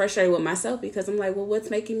I get frustrated with myself because I'm like, well, what's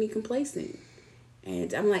making me complacent?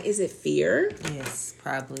 And I'm like, is it fear? Yes,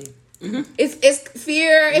 probably. It's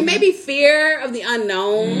fear. It may be fear of the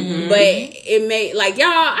unknown, but it may, like, y'all,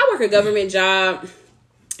 I work a government job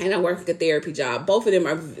and I work a therapy job. Both of them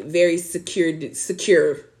are very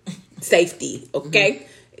secure safety, okay?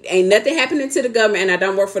 Ain't nothing happening to the government, and I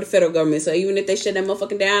don't work for the federal government. So even if they shut that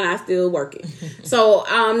motherfucking down, I still work it. So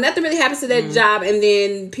nothing really happens to that job, and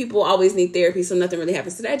then people always need therapy, so nothing really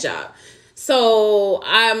happens to that job. So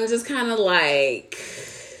I'm just kind of like,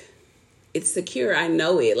 it's secure. I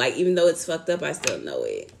know it. Like, even though it's fucked up, I still know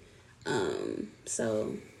it.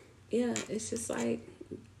 So yeah, it's just like,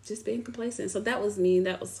 just being complacent. So that was me.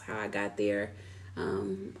 That was how I got there.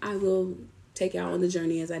 I will take y'all on the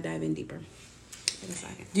journey as I dive in deeper.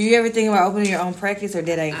 Do you ever think about opening your own practice, or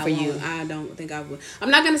that ain't for you? I don't think I would.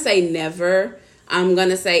 I'm not going to say never. I'm going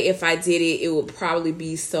to say if I did it, it would probably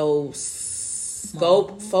be so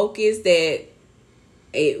scope focused that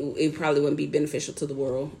it probably wouldn't be beneficial to the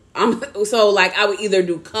world. So like, I would either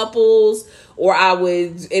do couples, or I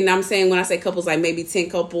would, and I'm saying when I say couples, like maybe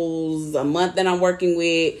 10 couples a month that I'm working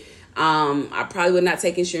with. I probably would not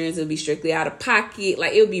take insurance. It would be strictly out of pocket.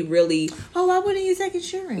 Like, it would be really... Oh, why wouldn't you take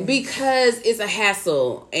insurance? Because it's a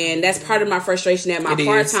hassle. And that's part of my frustration at my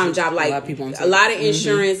part-time job. Like, a lot of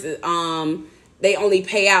insurance, they only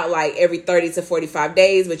pay out like every 30 to 45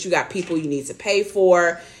 days, but you got people you need to pay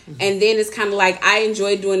for. And then it's kind of like, I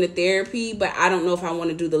enjoy doing the therapy, but I don't know if I want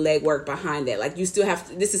to do the legwork behind that. Like, you still have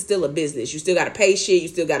to, this is still a business. You still got to pay shit. You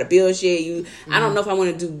still got to bill shit. I don't know if I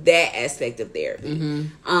want to do that aspect of therapy.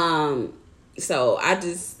 So I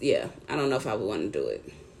just, I don't know if I would want to do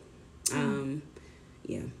it. And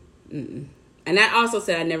I also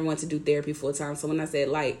said I never want to do therapy full time. So when I said,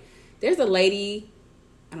 like, there's a lady,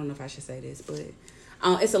 I don't know if I should say this, but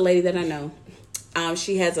it's a lady that I know.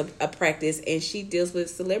 She has a practice, and she deals with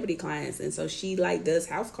celebrity clients, and so she like does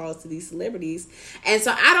house calls to these celebrities. And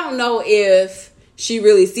so I don't know if she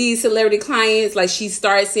really sees celebrity clients, like she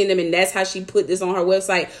started seeing them and that's how she put this on her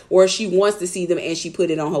website, or she wants to see them and she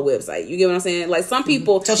put it on her website. You get what I'm saying? Like, some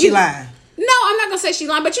people, so she lying. No, I'm not gonna say she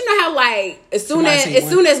lying, but you know how, like, as soon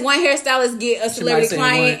as one hairstylist get a celebrity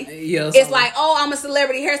client, it's like, oh, I'm a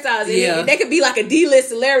celebrity hairstylist. And they could be like a D-list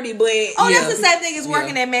celebrity, but that's the same thing as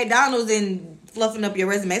working at McDonald's and fluffing up your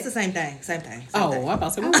resume. It's the same thing. I'm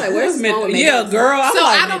about to say, where's girl. So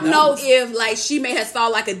I don't know if, like, she may have saw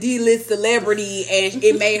like a D-list celebrity and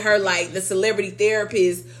it made her like the celebrity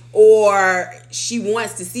therapist or she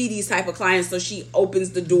wants to see these type of clients, so she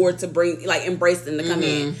opens the door to bring, like, embrace them to come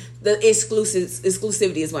in. The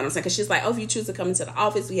exclusivity is what I'm saying, because she's like, oh, if you choose to come into the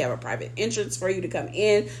office, we have a private entrance for you to come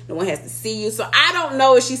in. No one has to see you. So I don't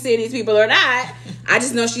know if she's seeing these people or not. I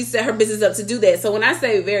just know she set her business up to do that. So when I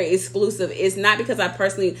say very exclusive, it's not because I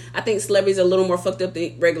think celebrities are a little more fucked up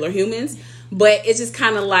than regular humans, but it's just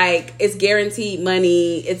kind of like, it's guaranteed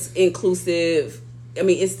money, it's inclusive. I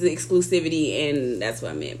mean, it's the exclusivity, and that's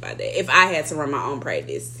what I meant by that. If I had to run my own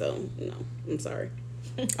practice, so no, I'm sorry.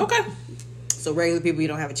 Okay. So regular people, you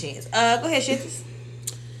don't have a chance. Go ahead, Shitties.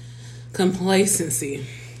 Complacency.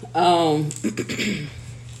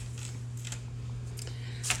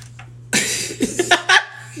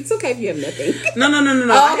 It's okay if you have nothing. No.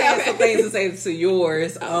 I have some things to say to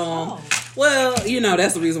yours. Well, you know,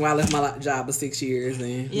 that's the reason why I left my job of 6 years,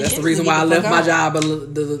 and that's the reason why I left my job of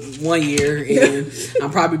the 1 year, and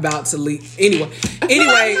I'm probably about to leave. Anyway,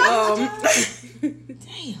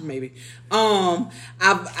 Damn. Maybe.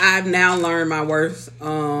 I've now learned my worth,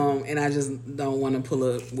 and I just don't want to pull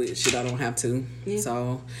up with shit I don't have to. Yeah.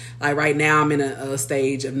 So, like right now, I'm in a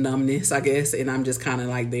stage of numbness, I guess, and I'm just kind of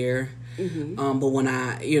like there. Mm-hmm. But when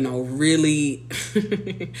I, you know, really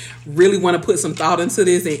want to put some thought into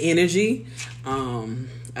this and energy, I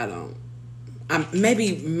don't. I'm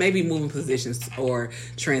maybe moving positions or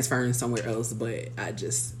transferring somewhere else, but I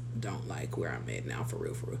just don't like where I'm at now, for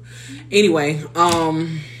real. Anyway,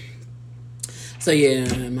 so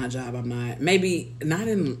yeah, my job, I'm not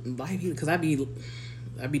in life either, because I'd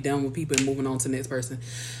be done with people and moving on to the next person.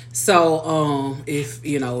 So if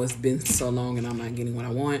you know it's been so long and I'm not getting what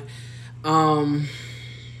I want, I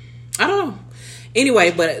don't know.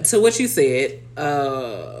 Anyway, but to what you said,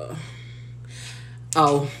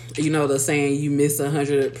 you know the saying, you miss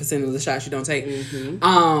 100% of the shots you don't take.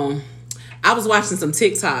 Mm-hmm. I was watching some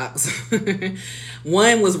TikToks.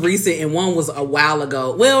 One was recent and one was a while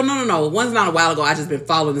ago. Well, no. One's not a while ago. I just been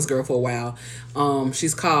following this girl for a while.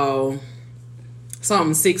 She's called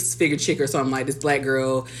something 6-figure chick or something, like this black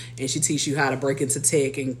girl, and she teach you how to break into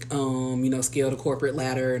tech and you know, scale the corporate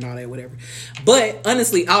ladder and all that, whatever. But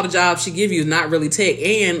honestly, all the jobs she gives you is not really tech,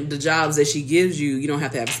 and the jobs that she gives you, you don't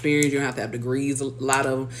have to have experience, you don't have to have degrees, a lot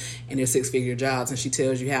of them, and they're 6-figure jobs, and she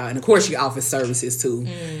tells you how. And of course she offers services too,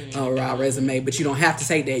 raw resume, but you don't have to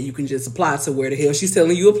take that. You can just apply to where the hell she's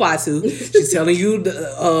telling you apply to. She's telling you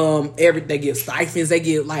they give stipends, they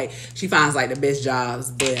give, like, she finds like the best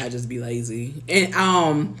jobs, but I just be lazy. And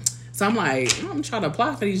so I'm like, I'm trying to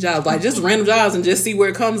apply for these jobs, like just random jobs, and just see where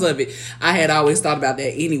it comes of it. I had always thought about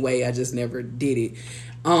that anyway. I just never did it.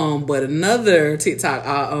 But another TikTok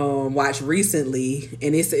I watched recently,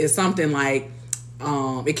 and it's something like,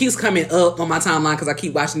 it keeps coming up on my timeline because I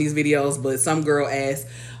keep watching these videos. But some girl asked,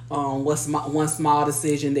 what's one small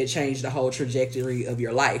decision that changed the whole trajectory of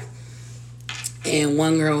your life? And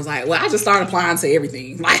one girl was like, well, I just started applying to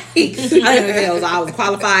everything. Like, I was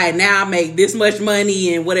qualified. Now I make this much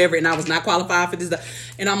money and whatever. And I was not qualified for this.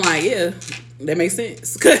 And I'm like, yeah, that makes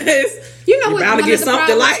sense. Because you're bound to get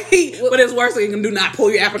something like, but it's worse than you can do not pull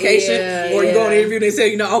your application. Or you go on an interview and they say,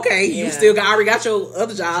 you know, okay, you still already got your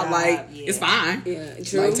other job. It's fine. Yeah,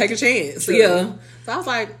 true. Like, take a chance. True. Yeah. So I was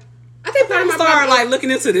like, I think part of my problem, like, looking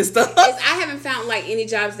into this stuff, is I haven't found like any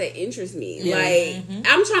jobs that interest me. Yeah. Like,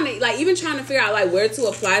 I'm trying to, like, even trying to figure out like where to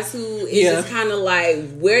apply to is just kind of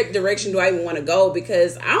like, where direction do I even want to go?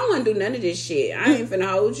 Because I don't want to do none of this shit. I ain't finna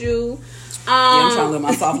hold you. I'm trying to live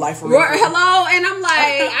my soft life for real. Hello, and I'm like,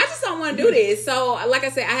 I just don't want to do this. So, like I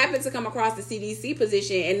said, I happened to come across the CDC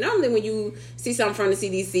position, and normally when you see something from the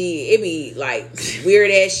CDC, it be like weird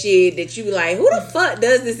ass shit that you be like, who the fuck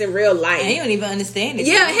does this in real life? And you don't even understand it.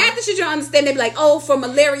 Yeah, half the shit you don't understand. They be like, oh, for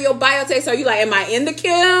malarial biotech. So you like, am I in the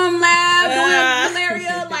chem lab doing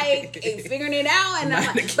malaria, like figuring it out? And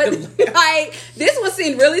I'm like, but like, this one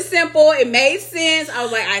seemed really simple. It made sense. I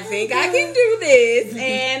was like, I think I can do this,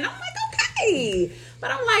 and I'm like, but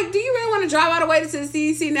I'm like, do you really want to drive all the way to the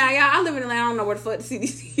CDC now? Y'all, I live in Atlanta. I don't know where the fuck the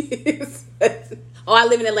CDC is. I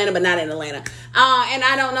live in Atlanta, but not in Atlanta. And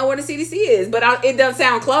I don't know where the CDC is, but it does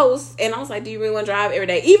sound close. And I was like, do you really want to drive every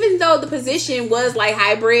day? Even though the position was like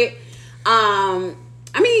hybrid, I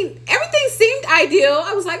mean, everything seemed ideal.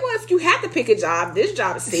 I was like, well, if you had to pick a job, this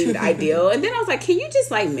job seemed ideal. And then I was like, can you just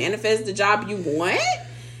like manifest the job you want?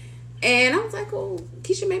 And I was like, oh,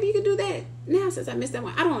 Keisha, maybe you could do that now since I missed that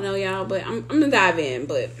one. I don't know, y'all, but I'm going to dive in,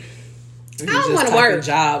 but I don't want to work.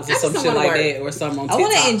 Jobs or some shit like that, or something on TikTok. I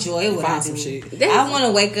want to enjoy what I do. Some shit. I want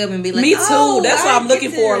to wake up and be like, me too. That's what I'm looking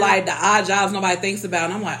for, like the odd jobs nobody thinks about.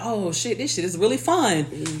 And I'm like, oh shit, this shit is really fun.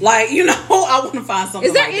 Like, you know, I want to find something.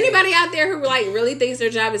 Is there like anybody out there who like really thinks their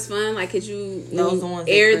job is fun? Like, could you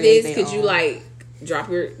air this? Could you like drop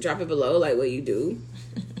it below, like what you do.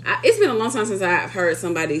 It's been a long time since I've heard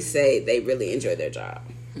somebody say they really enjoy their job.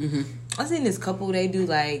 Mm-hmm. I've seen this couple. They do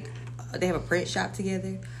they have a print shop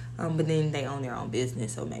together, but then they own their own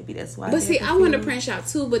business, so maybe that's why. But see, I want a print shop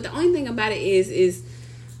too. But the only thing about it is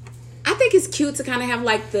I think it's cute to kind of have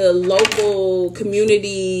like the local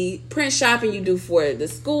community print shopping you do for the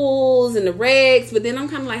schools and the regs. But then I'm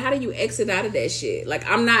kind of like, how do you exit out of that shit? Like,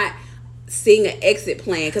 I'm not seeing an exit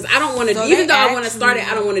plan because I don't want to. So even though I want to start it,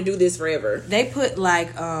 I don't want to do this forever. They put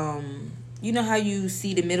you know how you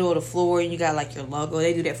see the middle of the floor and you got like your logo?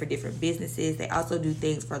 They do that for different businesses. They also do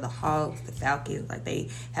things for the Hawks, the Falcons. Like they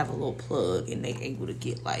have a little plug and they able to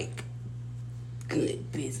get like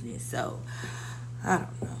good business. So I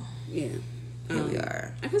don't know. Yeah. Here we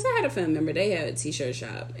are. Because I had a family member, they had a t-shirt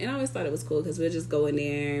shop. And I always thought it was cool because we'd just go in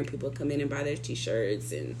there and people would come in and buy their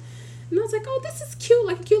t-shirts. And I was like, oh, this is cute.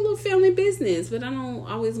 Like a cute little family business. But I don't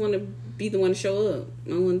always want to be the one to show up. I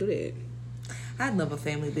don't want to do that. I love a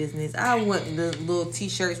family business. I want the little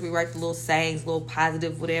t-shirts. We write the little sayings, little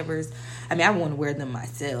positive whatevers. I mean, I want to wear them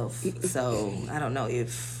myself. So I don't know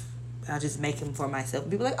if I'll just make them for myself.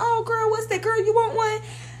 People like, oh, girl, what's that? Girl, you want one?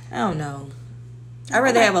 I don't know. I'd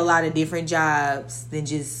rather have a lot of different jobs than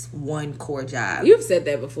just one core job. You've said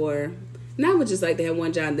that before. And I would just like to have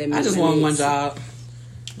one job. I just want one job.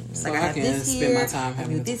 It's So like I can spend my time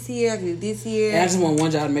having I can do this here. I can do this here. And I just want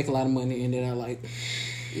one job to make a lot of money, and then I like.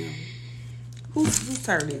 You know. Who's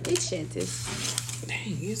turn it? It's Shantis.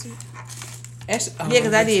 Dang, is it? Yeah,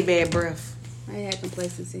 because I did bad breath. I had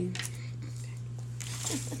complacency.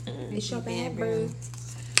 It's your bad breath.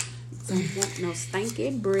 Don't want no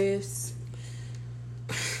stanky breaths.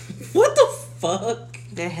 What the fuck?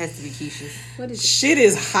 That has to be Keisha's. What is it? Shit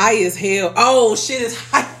is high as hell. Oh, shit is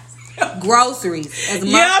high as hell. Groceries. As a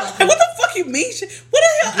Yeah, I was like, what the fuck you mean? What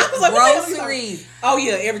the hell? I was like, what the hell groceries. Oh,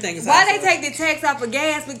 yeah, everything is Why high. they take the tax off of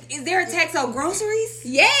gas? Is there a tax on groceries?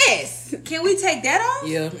 Yes. Can we take that off?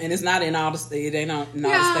 Yeah, and it's not in all the states. It ain't in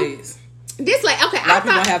all the states. This okay. A lot of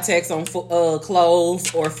people don't have tax on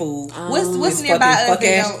clothes or food. What's it's nearby us? Fuck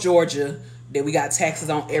ass Georgia. That we got taxes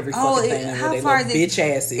on every fucking thing. How far is it? Bitch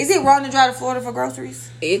asses. Is it wrong to drive to Florida for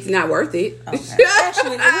groceries? It's not worth it. Okay.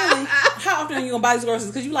 Actually, really, how often are you gonna buy these groceries?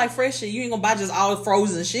 Because you like fresh shit. You ain't gonna buy just all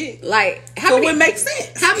frozen shit. Like, so it makes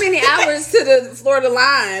sense. How many hours to the Florida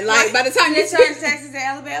line? Like, by the time you charge taxes in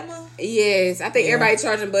Alabama? Yes, I think everybody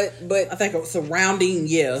charging, but I think surrounding,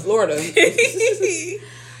 Florida.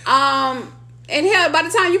 And hell, by the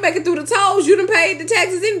time you make it through the tolls, you done paid the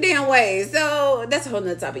taxes in damn way. So that's a whole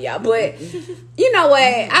nother topic, y'all. But you know what?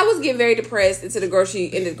 I was getting very depressed in the grocery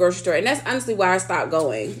store, and that's honestly why I stopped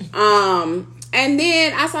going. And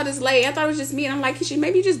then I saw this lady. I thought it was just me, and I'm like,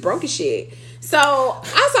 maybe you just broke as shit. So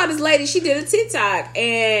I saw this lady. She did a TikTok,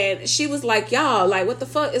 and she was like, y'all, like, what the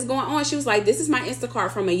fuck is going on? She was like, this is my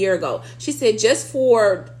Instacart from a year ago. She said just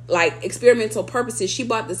for like experimental purposes, she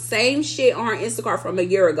bought the same shit on her Instacart from a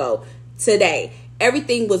year ago. Today,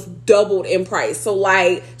 everything was doubled in price. So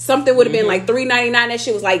like something would have been like $3.99. That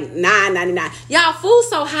shit was like $9.99. Y'all, food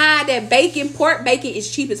so high that pork bacon is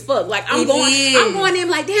cheap as fuck. Like I'm going in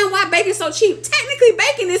like, damn, why bacon's so cheap? Technically,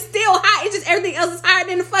 bacon is still high. It's just everything else is higher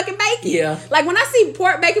than the fucking bacon. Yeah. Like when I see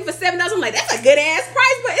pork bacon for $7, I'm like, that's a good ass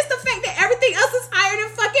price. But it's the fact that everything else is higher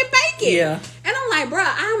than fucking bacon. Yeah. And I'm like,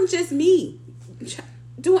 bruh, I'm just me.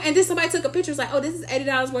 And then somebody took a picture. Was like, oh, this is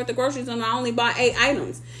 $80 worth of groceries, and I only bought 8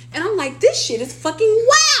 items. And I'm like, this shit is fucking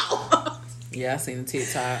wow. Yeah, I seen the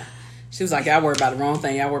TikTok. She was like, y'all worry about the wrong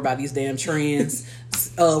thing. Y'all worry about these damn trends,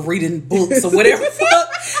 reading books or whatever. Fuck.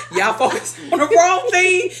 Y'all focus on the wrong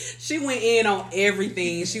thing. She went in on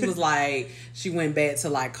everything. She was like, she went back to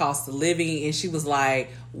like cost of living, and she was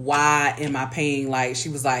like, why am I paying? Like, she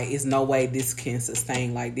was like, it's no way this can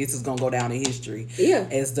sustain. Like, this is gonna go down in history. Yeah,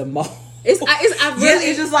 as the most. It's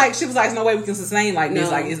just like she was like, there's no way we can sustain like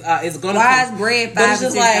this. Like it's gonna. Why is bread $5? It's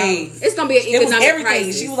just like it's gonna be an economic everything.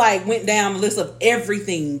 crisis. She was like went down the list of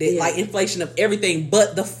everything that like inflation of everything,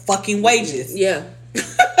 but the fucking wages. Yeah,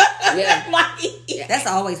 that's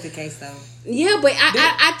always the case though. Yeah, but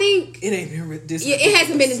I think it ain't been this. Yeah, it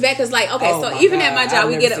hasn't been as bad because like even at my job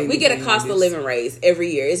we get a cost of living raise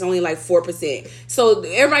every year. It's only like 4%. So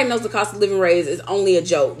everybody knows the cost of living raise is only a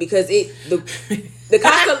joke because the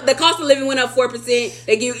cost of living went up 4%.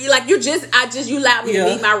 They give you like you allowed me to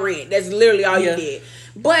meet my rent. That's literally all you did.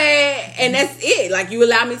 And that's it. Like you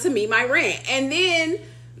allowed me to meet my rent, and then.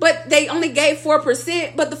 But they only gave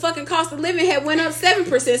 4%, but the fucking cost of living had went up 7%.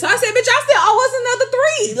 So I said, bitch, y'all still owe us another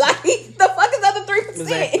 3%. Like, the fuck is another 3%?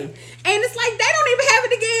 Exactly. And it's like, they don't even have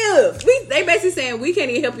it to give. They basically saying, we can't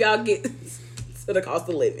even help y'all get to the cost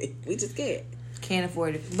of living. We just can't. can't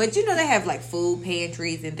afford it. But you know they have like food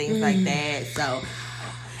pantries and things like that. So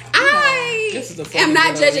I am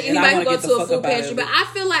not judging anybody who go to a food pantry, but I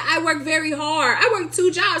feel like I work very hard. I work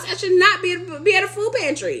 2 jobs. I should not be at a food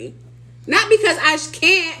pantry. Not because I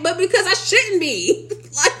can't, but because I shouldn't be.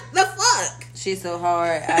 Like, the fuck? Shit's so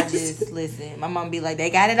hard. I just, listen. My mom be like,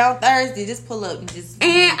 they got it on Thursday. Just pull up and just.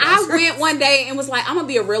 And I went one day and was like, I'm going to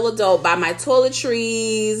be a real adult. Buy my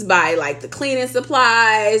toiletries, buy, like, the cleaning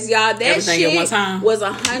supplies. Y'all, that everything shit at one time was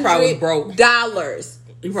 $100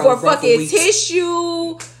 for fucking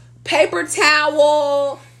tissue, paper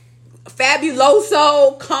towel,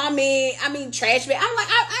 Fabuloso, trash bag. I'm like,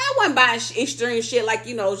 I wasn't buying extreme shit like,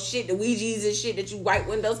 shit, the Ouija's and shit that you wipe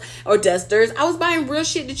windows or dusters. I was buying real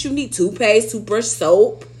shit that you need. Toothpaste, toothbrush,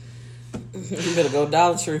 soap. You better go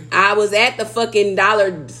Dollar Tree. I was at the fucking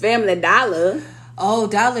Family Dollar. Oh,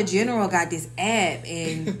 Dollar General got this app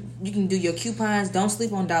and you can do your coupons. Don't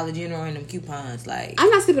sleep on Dollar General and them coupons. Like, I'm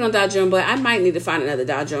not sleeping on Dollar General, but I might need to find another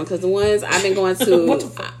Dollar General because the ones I've been going to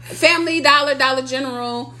Family Dollar, Dollar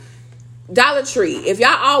General, Dollar Tree. If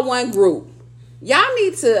y'all all one group, y'all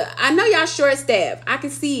need to. I know y'all short staffed. I can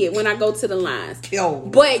see it when I go to the lines. But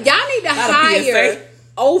y'all need to hire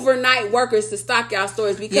overnight workers to stock y'all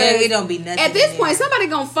stores because it don't be nothing. At this point, somebody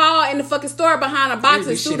gonna fall in the fucking store behind a box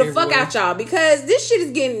and sue the fuck out y'all because this shit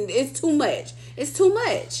is it's too much. It's too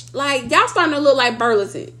much. Like, y'all starting to look like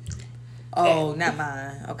Burlington. Oh, not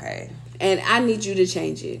mine. Okay. And I need you to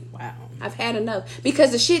change it. Wow. I've had enough.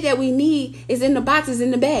 Because the shit that we need is in the boxes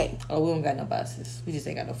in the bag. Oh, we don't got no boxes. We just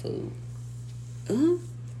ain't got no food.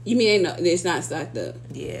 You mean it's not stocked up?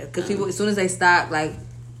 Yeah, because people, as soon as they stock, like,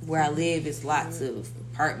 where I live, it's lots of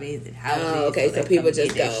apartments and houses. Oh, okay, so people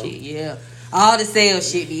just go. Shit. Yeah. All the sales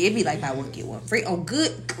shit, it'd be like buy one, get one free. Oh,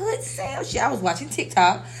 good sales shit. I was watching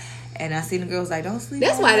TikTok. And I seen the girls like, don't sleep.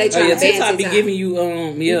 That's why they try to TikTok be giving you,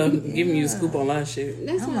 giving you a scoop on a lot of shit.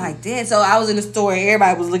 I'm like, damn. So I was in the store and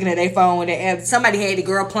everybody was looking at their phone with their app. Somebody had the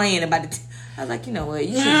girl playing about the. I was like, you know what?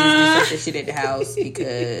 You should just do some shit at the house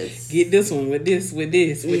because get this one with this, with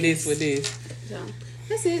this, with this, with this. So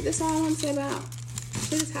that's it. That's all I want to say about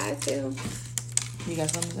shit is high as hell. You got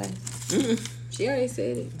something to say? She already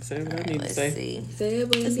said it. Say what I need to say. Say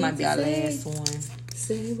what this might be our last one.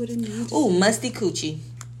 Say what I need to Ooh, musty coochie.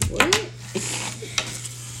 What?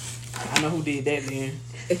 I know who did that then.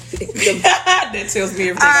 That tells me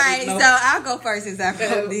everything. Alright, so I'll go first since I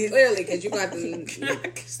wrote this. Clearly, because you got to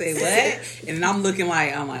say what? And I'm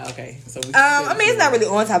like, okay. So it's not really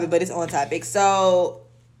on topic, but it's on topic. So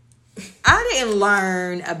I didn't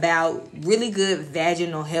learn about really good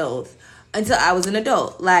vaginal health until I was an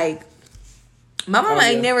adult. Like, my mama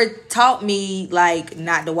ain't never taught me, like,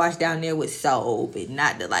 not to wash down there with soap and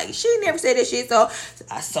not to, like, she never said that shit. So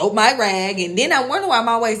I soap my rag and then I wonder why I'm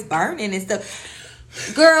always burning and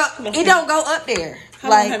stuff. Girl, it don't go up there. How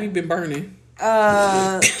long have you been burning?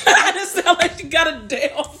 I just sound like you got a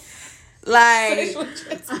damn. Like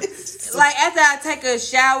after I take a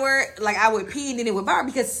shower, like I would pee and then it would burn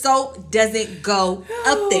because soap doesn't go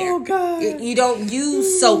up there. God. You don't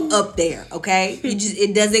use soap up there, okay?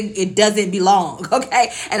 It doesn't belong,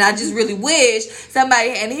 okay? And I just really wish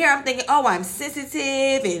somebody. And here I'm thinking, oh, I'm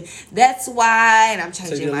sensitive, and that's why. And I'm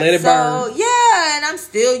changing my let it burn. Yeah, and I'm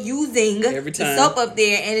still using every time the soap up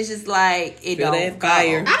there, and it's just like it feel don't that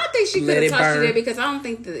fire. I don't think she could have taught you that because I don't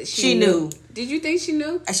think that she knew. Did you think she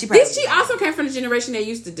knew? She also came from the generation that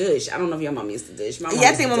used to dush. I don't know if your mom used to dush.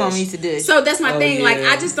 I think my mom used to dush. So that's my thing. Yeah. Like,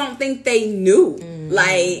 I just don't think they knew. Mm-hmm.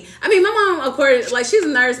 Like, I mean, my mom, of course, like, she's a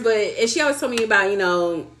nurse, and she always told me about,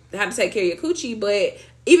 how to take care of your coochie. But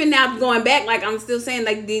even now, going back, like, I'm still saying,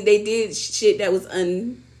 like, they did shit that was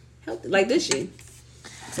unhealthy, like this shit.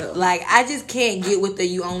 So, like, I just can't get with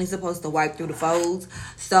you only supposed to wipe through the folds.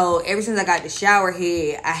 So ever since I got the shower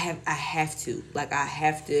head, I have to I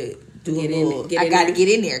gotta get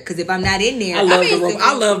in there because if I'm not in there, I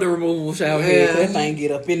love the removable shower head. That thing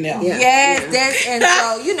get up in there. Yeah. Yes, that's and so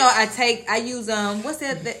I use what's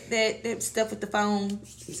that stuff with the foam?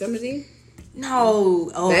 Somebody? No,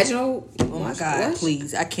 vaginal. Oh my God!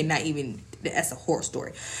 Please, I cannot even. That's a horror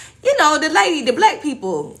story. The black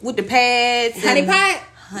people with the pads, honey pot.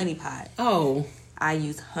 Honey pot. Oh, I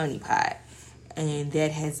use honey pot, and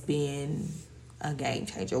that has been a game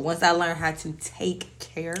changer. Once I learned how to take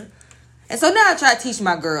care. And so now I try to teach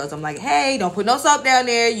my girls. I'm like, hey, don't put no soap down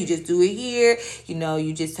there. You just do it here.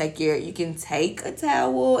 You just take care. You can take a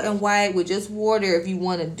towel and wipe with just water if you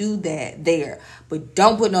want to do that there. But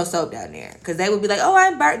don't put no soap down there. Because they would be like, oh,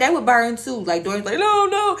 I'm burnt. They would burn too. Like, Dorian's like,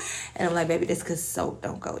 no. And I'm like, baby, that's because soap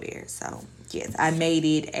don't go there. So, yes, I made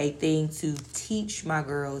it a thing to teach my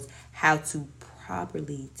girls how to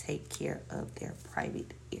properly take care of their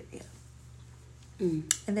private area.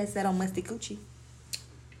 And that's that on Musty Coochie.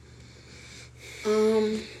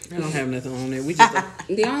 I don't have nothing on there. We just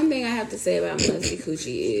The only thing I have to say about Musty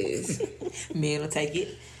Coochie is men will take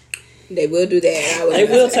it. they will do that. they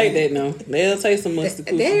will take that. No, they'll take some Musty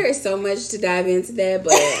Coochie. There is so much to dive into that,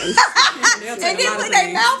 but They'll And take a then lot put of their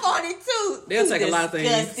things. mouth on it too. They'll take a lot of things.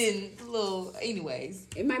 Disgusting little. Anyways.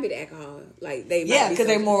 it might be the alcohol. Like they, Yeah, might because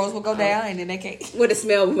their be morals will go down, and then they can't. with the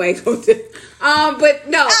smell might go down. But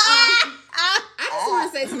no. I just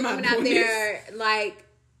want to say to I'm not women out doing there, like,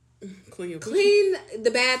 Clean your coochie. clean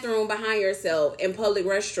the bathroom behind yourself in public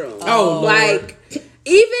restrooms. Oh, like, even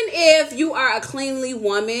if you are a cleanly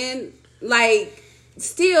woman, like,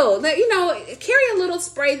 still, like, you know, carry a little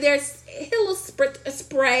spray there, hit a little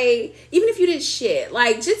spray, even if you did shit,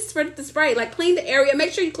 like, just spread the spray, like, clean the area,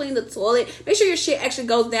 make sure you clean the toilet, make sure your shit actually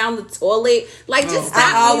goes down the toilet, like, just stop I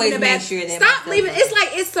leaving always the make bath. sure that Stop my leaving. stuff It's like,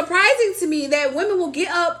 it's surprising to me that women will get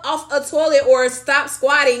up off a toilet or stop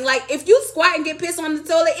squatting. Like, if you squat and get piss on the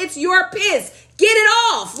toilet, it's your piss. Get it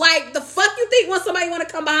off. Like, the fuck you think when somebody want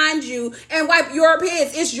to come behind you and wipe your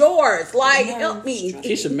piss? It's yours. Like, help me.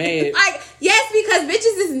 Keisha mad. Like, yes, because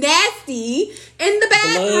bitches is nasty in the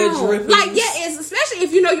bathroom. Blood drippings. Like, yeah, it's especially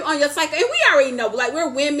if you know you're on your cycle. And we already know, like, we're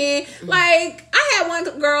women. Like, I had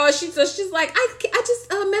one girl, she's like, I just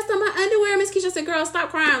messed up my underwear. Miss Keisha said, girl, stop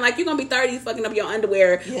crying. Like, you're going to be 30 fucking up your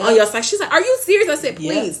underwear on your cycle. She's like, are you serious? I said,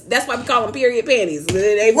 please. That's why we call them period panties.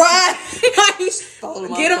 They, Right.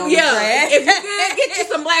 get them, yeah. If you good, get you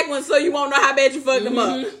some black ones so you won't know how bad you fucked them up.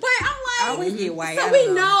 But I'm like, I always get white. so we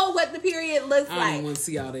know what the period looks I like. don't want to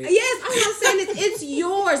see all that. Yes, all I'm saying is it's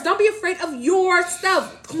yours. Don't be afraid of your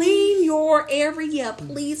stuff. Clean your area,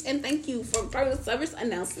 please, and thank you for the service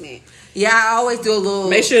announcement. Yeah, I always do a little.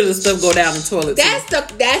 Make sure the stuff go down the toilet. That's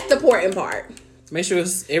the important part. Make sure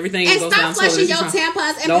everything And goes stop down the toilet. flushing your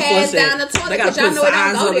tampons and Don't pads flush down the that. toilet They gotta because y'all put know it don't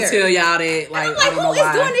signs go up to there. tell y'all that. Like, I'm I like, don't know who is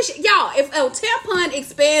why. doing this shit? Y'all, if a tampon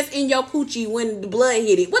expands in your coochie when the blood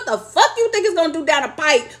hit it, what the fuck you think it's gonna do down a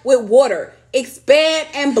pipe with water? Expand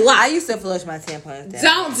and block. I used to flush my tampons down.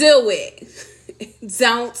 Don't do it.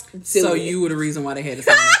 Don't do it. So you were the reason why they had to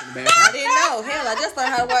sign up in the I bathroom. didn't know. Hell, I just learned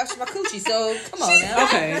how to wash my coochie. So come on now.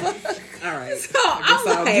 Okay. All right. So I guess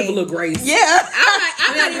I'm I'll like, give a little grace. Yeah.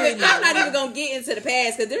 I'm not even gonna get into the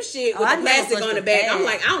past because there's shit with I the never plastic flushed on the the back. pad. I'm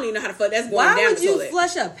like, I don't even know how the fuck that's going Why down would the you toilet.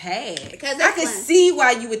 flush a pad? Because I that's can fine. see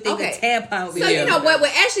why you would think Okay. a tampon would be. So you know what? We're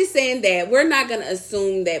actually saying that we're not gonna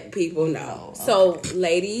assume that people know. So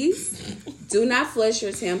ladies, do not flush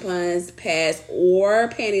your tampons, pads, or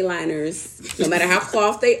panty liners, no matter how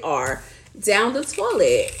cloth they are, down the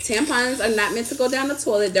toilet. Tampons are not meant to go down the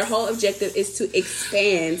toilet. Their whole objective is to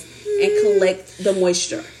expand and collect the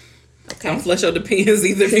moisture. Okay. Don't flush your depends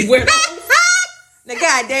either if you wear them. Now,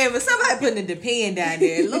 goddamn, if somebody putting a depend down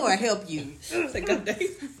there, Lord help you.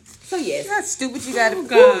 So yes. That's stupid. You gotta.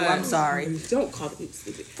 God. Ooh, I'm sorry. Don't call me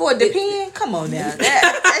stupid. For a depend, come on now.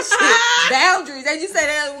 That shit. Boundaries. As you said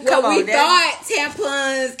that. Come Well, on. we thought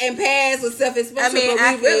tampons and pads was self-explanatory, I mean, but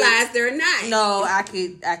I we could- realized they're not. No,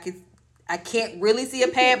 I can't really see a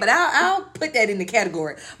pad, but I'll put that in the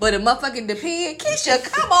category. But a motherfucking depend, Keisha,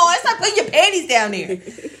 come on, it's like putting your panties down there.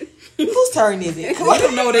 Whose turn is it? Come I on.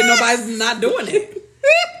 don't know that nobody's not doing it.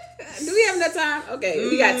 Do we have enough time? Okay,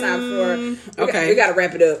 we got time for. Okay. we got to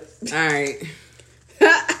wrap it up. All right.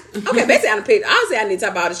 Okay, basically, I'm pick. Honestly, I need to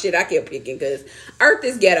talk about all the shit I kept picking because Earth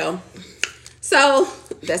is ghetto. So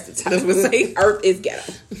that's the title. That's what it say. Earth is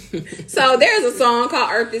ghetto. So there's a song called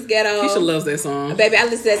Earth is Ghetto. Keisha loves that song. Baby, I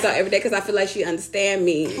listen to that song every day because I feel like she understand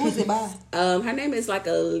me. Who is it by? Her name is like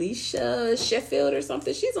Alicia Sheffield or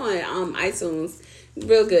something. She's on iTunes.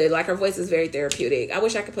 Real good. Like her voice is very therapeutic. I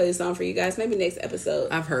wish I could play this song for you guys. Maybe next episode.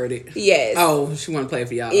 I've heard it. Yes. Oh, she want to play it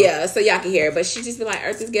for y'all. Yeah, so y'all can hear it. But she just be like,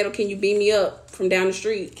 Earth is ghetto. Can you beam me up from down the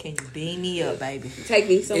street? Can you beam me up, baby? Take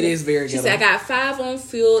me somewhere. It is very She ghetto. said, I got 5 on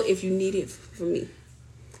fuel if you need it for me.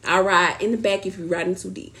 I'll ride in the back if you're riding too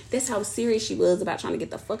deep. That's how serious she was about trying to get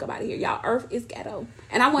the fuck up out of here. Y'all, Earth is ghetto.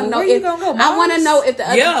 And I want to know where you if gonna go, I want to Mars? know if the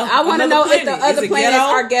other Yeah, I want to know another if the planet. other Is it planets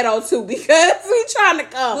ghetto? are ghetto too because we trying to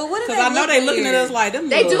come. But what if Because I know they looking at us like them.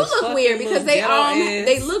 They do little look fucking weird because little ghetto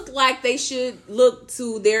they ass. look like they should look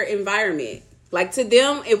to their environment. Like to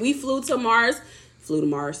them, if we flew to Mars.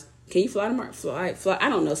 Can you fly to Mars? Fly. I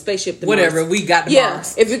don't know. Spaceship to Whatever. Mars. We got to Yeah,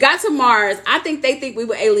 Mars. if we got to Mars, I think they think we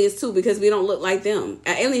were aliens too because we don't look like them.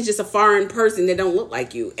 An alien's just a foreign person that don't look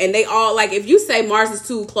like you. And they all, like, if you say Mars is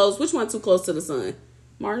too close, which one too close to the sun?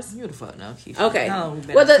 Mars? You the fuck no. Okay. No, we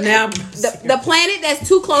better- Well, Now- the planet that's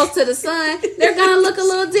too close to the sun, they're going to look a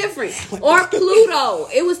little different. Or Pluto.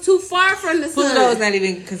 It was too far from the sun. Pluto is not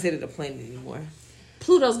even considered a planet anymore.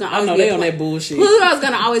 Pluto's gonna always I know be they a on planet. that bullshit. Pluto's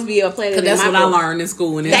gonna always be a planet. That's what I book. learned in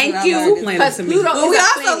school. And Thank you. Because Pluto Well, we is a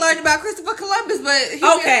also planet. learned about Christopher Columbus,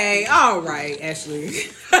 but Okay, all right, Ashley.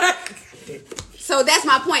 So that's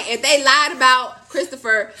my point. If they lied about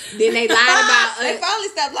Christopher, then they lied about they us. finally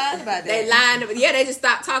stopped lying about that. They lied about, yeah, they just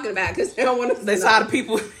stopped talking about it because they don't want to. They saw the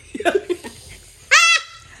people.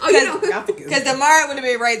 Oh, you know. Because Damari would have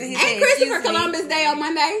been raising his hand. Ain't Christopher Columbus Day on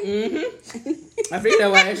Monday? I figured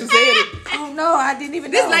that's why Ashley said it. Oh no, I didn't even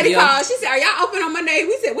This know. lady called. She said, "Are y'all open on Monday?"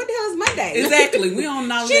 We said, "What the hell is Monday?" Exactly. We don't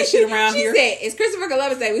acknowledge that shit around she here. said, "It's Christopher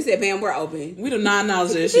Columbus Day." We said, "Ma'am, we're open." We do not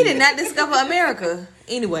acknowledge that She shit. did not discover America.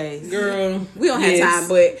 Anyways. Girl. We don't have time,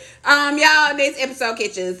 but y'all, this episode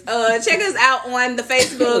catches. Check us out on the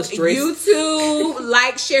Facebook, YouTube,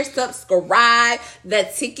 like, share, subscribe, the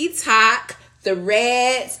TikTok, the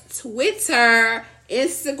Reds, Twitter,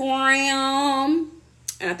 Instagram,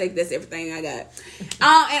 and I think that's everything I got.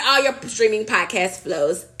 And all your streaming podcast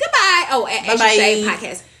flows. Goodbye. Oh, at Ashley Shade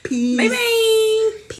Podcast. Peace. Bye-bye.